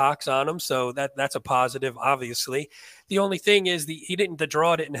Brad Cox on him, so that's a positive, obviously. The only thing is the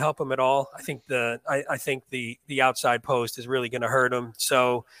draw didn't help him at all. I think the outside post is really going to hurt him.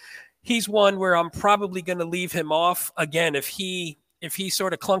 So he's one where I'm probably going to leave him off. Again, if he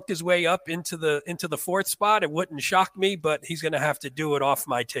sort of clunked his way up into the 4th spot, it wouldn't shock me, but he's going to have to do it off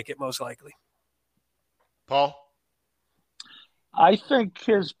my ticket most likely. Paul? I think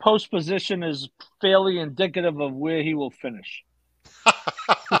his post position is fairly indicative of where he will finish.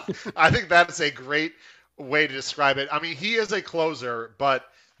 I think that is a great way to describe it. I mean, he is a closer, but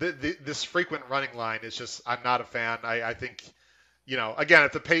this frequent running line is just, I'm not a fan. I think, again,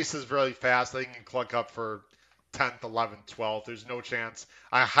 if the pace is really fast, they can clunk up for 10th, 11th, 12th. There's no chance.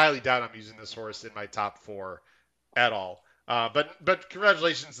 I highly doubt I'm using this horse in my top 4 at all. But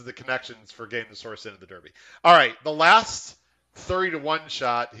congratulations to the connections for getting this horse into the Derby. All right, the last 30-1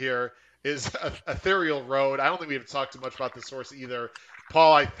 shot here is Ethereal Road. I don't think we have talked too much about this horse either.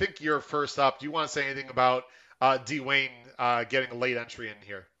 Paul, I think you're first up. Do you want to say anything about D. Wayne getting a late entry in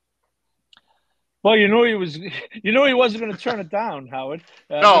here? Well, he wasn't going to turn it down, Howard.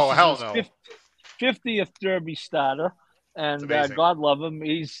 No, hell no. 50th Derby starter, and God love him.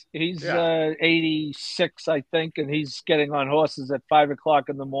 He's 86, I think, and he's getting on horses at 5:00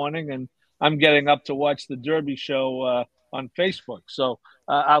 in the morning, and I'm getting up to watch the Derby show on Facebook. So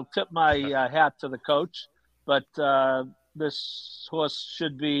I'll tip my hat to the coach, but this horse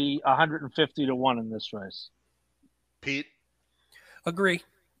should be 150-1 in this race. Pete? Agree.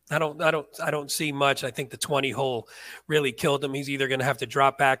 I don't see much. I think the 20 hole really killed him. He's either going to have to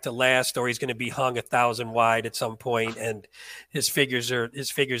drop back to last or he's going to be hung 1,000 wide at some point. And his figures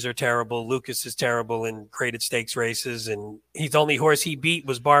are terrible. Lucas is terrible in graded stakes races. And the only horse he beat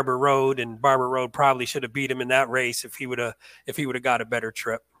was Barber Road, and Barber Road probably should have beat him in that race if he would have got a better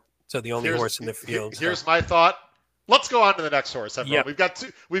trip. So the only horse in the field. Here's my thought. Let's go on to the next horse. Yep.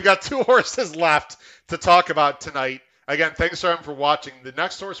 We've got two horses left to talk about tonight. Again, thanks everyone for watching. The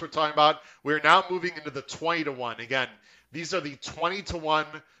next horse we're talking about, we're now moving into the 20-1. Again, these are the 20-1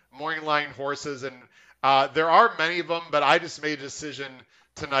 morning line horses, and there are many of them, but I just made a decision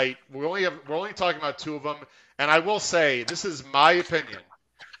tonight. We're only talking about 2 of them, and I will say this is my opinion.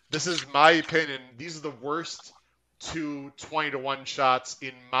 These are the worst 2 20-1 shots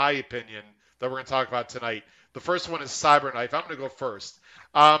in my opinion that we're going to talk about tonight. The first one is Cyberknife. I'm going to go first.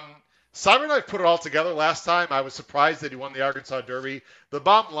 Cyberknife put it all together last time. I was surprised that he won the Arkansas Derby. The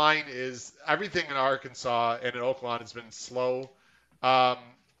bottom line is everything in Arkansas and in Oaklawn has been slow um,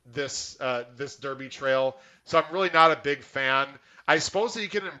 this Derby trail, so I'm really not a big fan. I suppose that he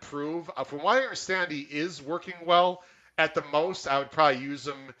can improve. From what I understand, he is working well. At the most, I would probably use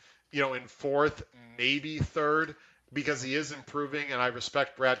him, in fourth, maybe third, because he is improving, and I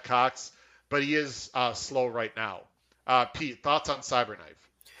respect Brad Cox, but he is slow right now. Pete, thoughts on Cyberknife?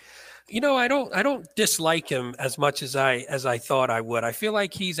 I don't dislike him as much as I thought I would. I feel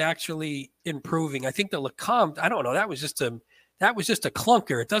like he's actually improving. I think the Lecomte, I don't know, that was just a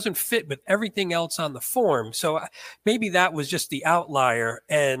clunker. It doesn't fit with everything else on the form. So maybe that was just the outlier,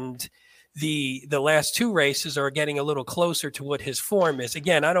 and the last two races are getting a little closer to what his form is.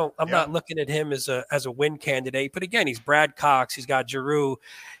 Again, I'm not looking at him as a win candidate, but again, he's Brad Cox, he's got Giroux.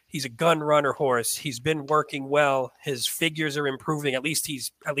 He's a gun runner horse. He's been working well. His figures are improving. At least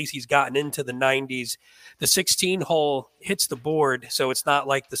he's gotten into the 90s. The 16 hole hits the board, so it's not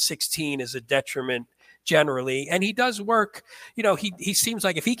like the 16 is a detriment generally. And he does work. He seems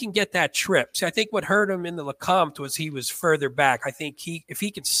like if he can get that trip. See, I think what hurt him in the Lecomte was he was further back. I think if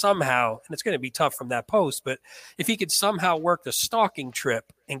he could somehow, and it's going to be tough from that post, but if he could somehow work the stalking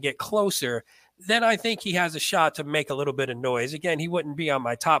trip and get closer, then I think he has a shot to make a little bit of noise. Again, he wouldn't be on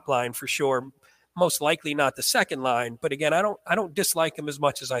my top line for sure. Most likely not the second line. But again, I don't dislike him as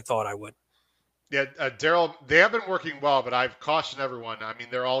much as I thought I would. Yeah, Daryl, they have been working well, but I've cautioned everyone. I mean,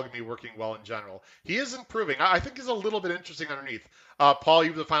 they're all going to be working well in general. He is improving. I think he's a little bit interesting underneath. Paul, you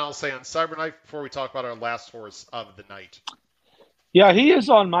have the final say on Cyberknife before we talk about our last horse of the night. Yeah, he is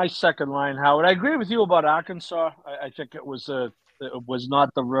on my second line, Howard. I agree with you about Arkansas. I think it was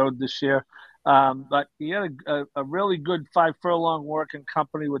not the road this year. But he had a really good 5 furlong working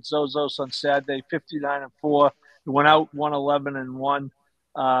company with Zozos on Saturday, 59-4. He went out 111-1.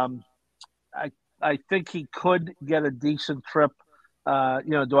 I think he could get a decent trip.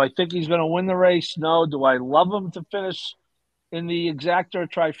 Do I think he's going to win the race? No. Do I love him to finish in the exacta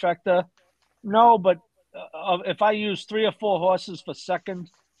trifecta? No, but if I use 3 or 4 horses for second,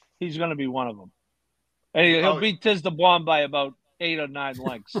 he's going to be one of them. And he'll beat Tiz the Bomb by about 8 or 9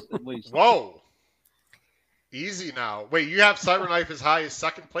 lengths at least. Whoa. Easy now. Wait, you have Cyberknife as high as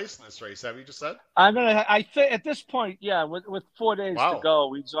second place in this race, have you just said? I think at this point, yeah, with 4 days to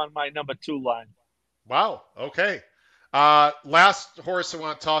go, he's on my number 2 line. Wow. Okay. Last horse I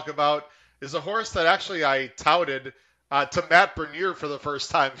want to talk about is a horse that actually I touted to Matt Bernier for the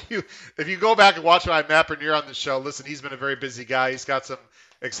first time. If you go back and watch Matt Bernier on the show, listen, he's been a very busy guy. He's got some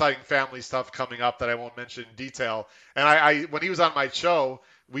exciting family stuff coming up that I won't mention in detail. And I when he was on my show,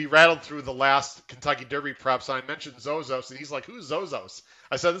 we rattled through the last Kentucky Derby preps, and I mentioned Zozos, and he's like, "Who's Zozos?"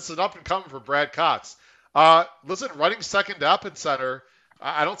 I said, "This is an up and coming for Brad Cox." Listen, running second to Epicenter,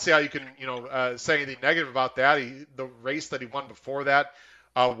 I don't see how you can say anything negative about that. The race that he won before that,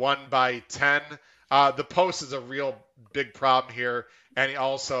 won by 10. The post is a real big problem here, and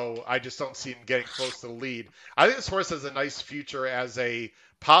I just don't see him getting close to the lead. I think this horse has a nice future as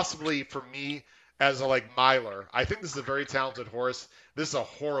possibly for me, as a miler. I think this is a very talented horse. This is a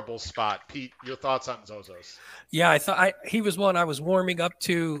horrible spot. Pete, your thoughts on Zozos? Yeah, I thought he was one I was warming up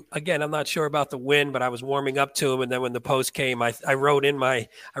to. Again, I'm not sure about the win, but I was warming up to him. And then when the post came, I wrote in my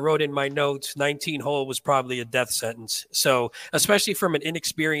notes, 19 hole was probably a death sentence. So especially from an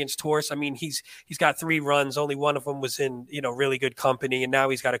inexperienced horse, I mean, he's got 3 runs. Only one of them was in really good company, and now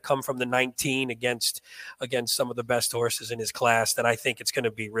he's got to come from the 19 against some of the best horses in his class. That I think it's going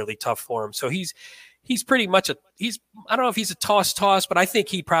to be really tough for him. So he's pretty much I don't know if he's a toss, but I think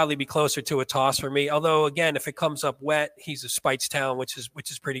he'd probably be closer to a toss for me. Although again, if it comes up wet, he's a Speightstown, which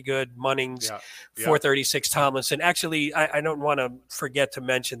is pretty good. Munnings, 436 Tomlinson. Actually, I don't want to forget to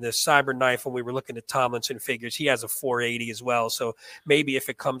mention this. Cyberknife, when we were looking at Tomlinson figures, he has a 480 as well. So maybe if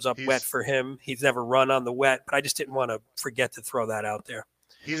it comes up wet for him, he's never run on the wet, but I just didn't want to forget to throw that out there.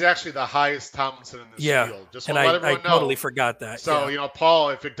 He's actually the highest Tomlinson in this field. Just and let everyone know. Totally forgot that. So, Paul,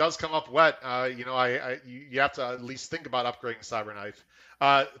 if it does come up wet, you have to at least think about upgrading Cyberknife.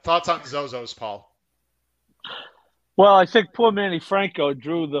 Thoughts on Zozos, Paul? Well, I think poor Manny Franco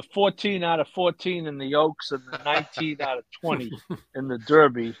drew the 14 out of 14 in the Oaks and the 19 out of 20 in the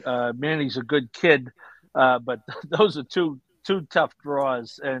Derby. Manny's a good kid, but those are two tough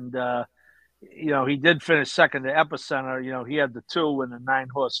draws. And, he did finish second to Epicenter. He had the 2 in the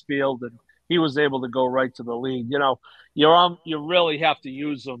 9-horse field, and he was able to go right to the lead. You really have to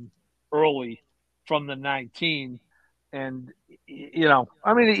use them early from the 19. And,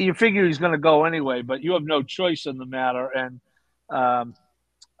 you figure he's going to go anyway, but you have no choice in the matter. And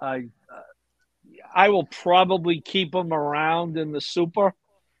I will probably keep him around in the Super.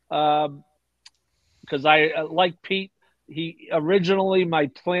 because I like Pete. He originally, my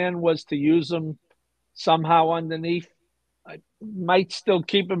plan was to use him somehow underneath. I might still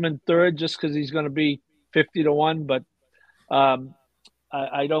keep him in third just because he's going to be 50-1, but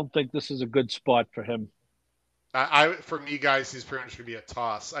I don't think this is a good spot for him. For me, guys, he's pretty much going to be a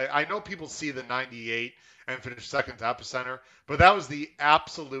toss. I know people see the 98 and finish second to Epicenter, but that was the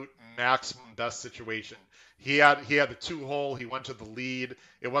absolute maximum best situation. He had the 2-hole. He went to the lead.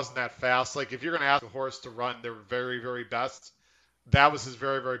 It wasn't that fast. Like, if you're going to ask a horse to run their very, very best, that was his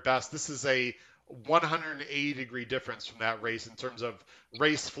very, very best. This is a 180-degree difference from that race in terms of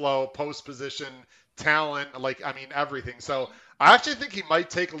race flow, post position, talent, everything. So I actually think he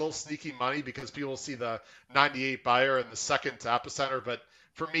might take a little sneaky money because people see the 98 buyer and the second to Epicenter. But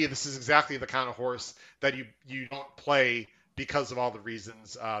for me, this is exactly the kind of horse that you don't play because of all the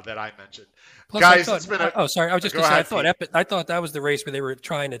reasons that I mentioned. Plus, guys, it's been I was just going to say, I thought that was the race where they were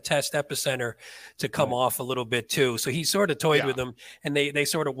trying to test Epicenter to come off a little bit too. So he sort of toyed with them, and they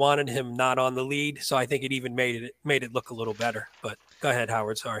sort of wanted him not on the lead. So I think it even made it look a little better. But go ahead,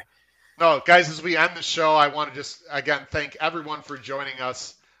 Howard. Sorry. No, guys, as we end the show, I want to just, again, thank everyone for joining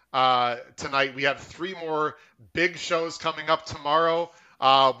us tonight. We have 3 more big shows coming up tomorrow.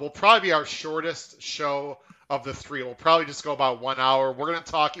 Will probably be our shortest show of the 3. We'll probably just go about 1 hour. We're going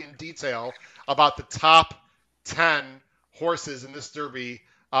to talk in detail about the top 10 horses in this Derby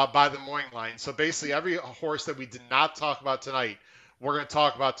by the morning line. So basically every horse that we did not talk about tonight, we're going to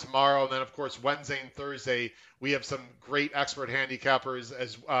talk about tomorrow. And then, of course, Wednesday and Thursday, we have some great expert handicappers,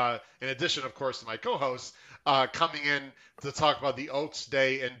 as in addition, of course, to my co-hosts, coming in to talk about the Oaks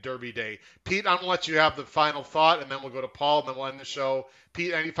Day and Derby Day. Pete, I'm going to let you have the final thought, and then we'll go to Paul, and then we'll end the show.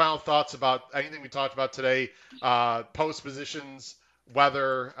 Pete, any final thoughts about anything we talked about today? Post positions,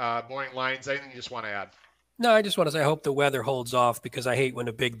 weather, morning lines, anything you just want to add? No, I just want to say I hope the weather holds off because I hate when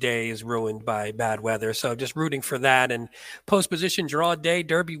a big day is ruined by bad weather. So just rooting for that. And post position draw day,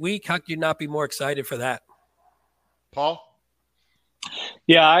 Derby week, how could you not be more excited for that? Paul?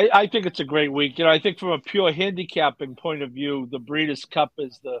 Yeah, I think it's a great week. I think from a pure handicapping point of view, the Breeders' Cup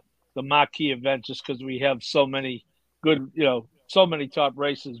is the marquee event just because we have so many good, so many top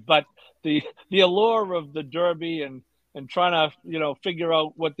races. But the allure of the Derby and trying to, figure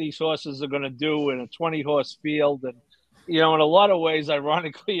out what these horses are going to do in a 20-horse field. And, in a lot of ways,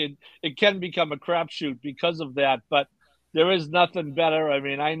 ironically, it can become a crapshoot because of that. But there is nothing better. I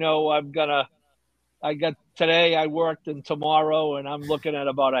mean, I know I got today, I worked, and tomorrow, and I'm looking at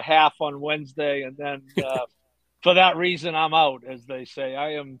about a half on Wednesday. And then for that reason, I'm out, as they say.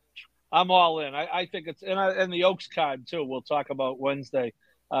 I'm all in. I think it's, and the Oaks card, too, we'll talk about Wednesday.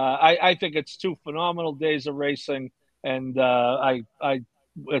 I think it's 2 phenomenal days of racing. And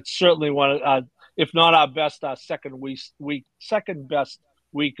it's certainly one of, if not our best, our second best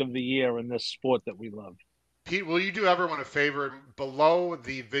week of the year in this sport that we love. Pete, will you do everyone a favor? Below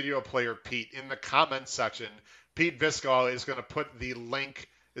the video player, Pete, in the comments section, Pete Visco is going to put the link.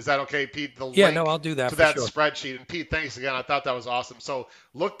 Is that okay, Pete? The link I'll do that to that spreadsheet. And Pete, thanks again. I thought that was awesome. So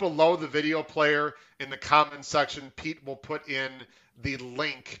look below the video player in the comments section. Pete will put in the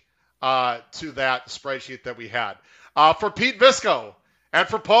link to that spreadsheet that we had. For Pete Visco and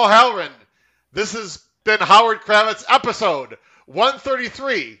for Paul Halloran, this has been Howard Kravets episode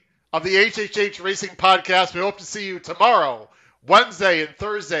 133 of the HHH Racing Podcast. We hope to see you tomorrow, Wednesday and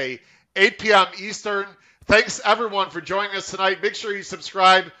Thursday, 8 p.m. Eastern. Thanks, everyone, for joining us tonight. Make sure you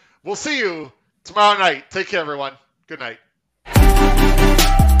subscribe. We'll see you tomorrow night. Take care, everyone. Good night.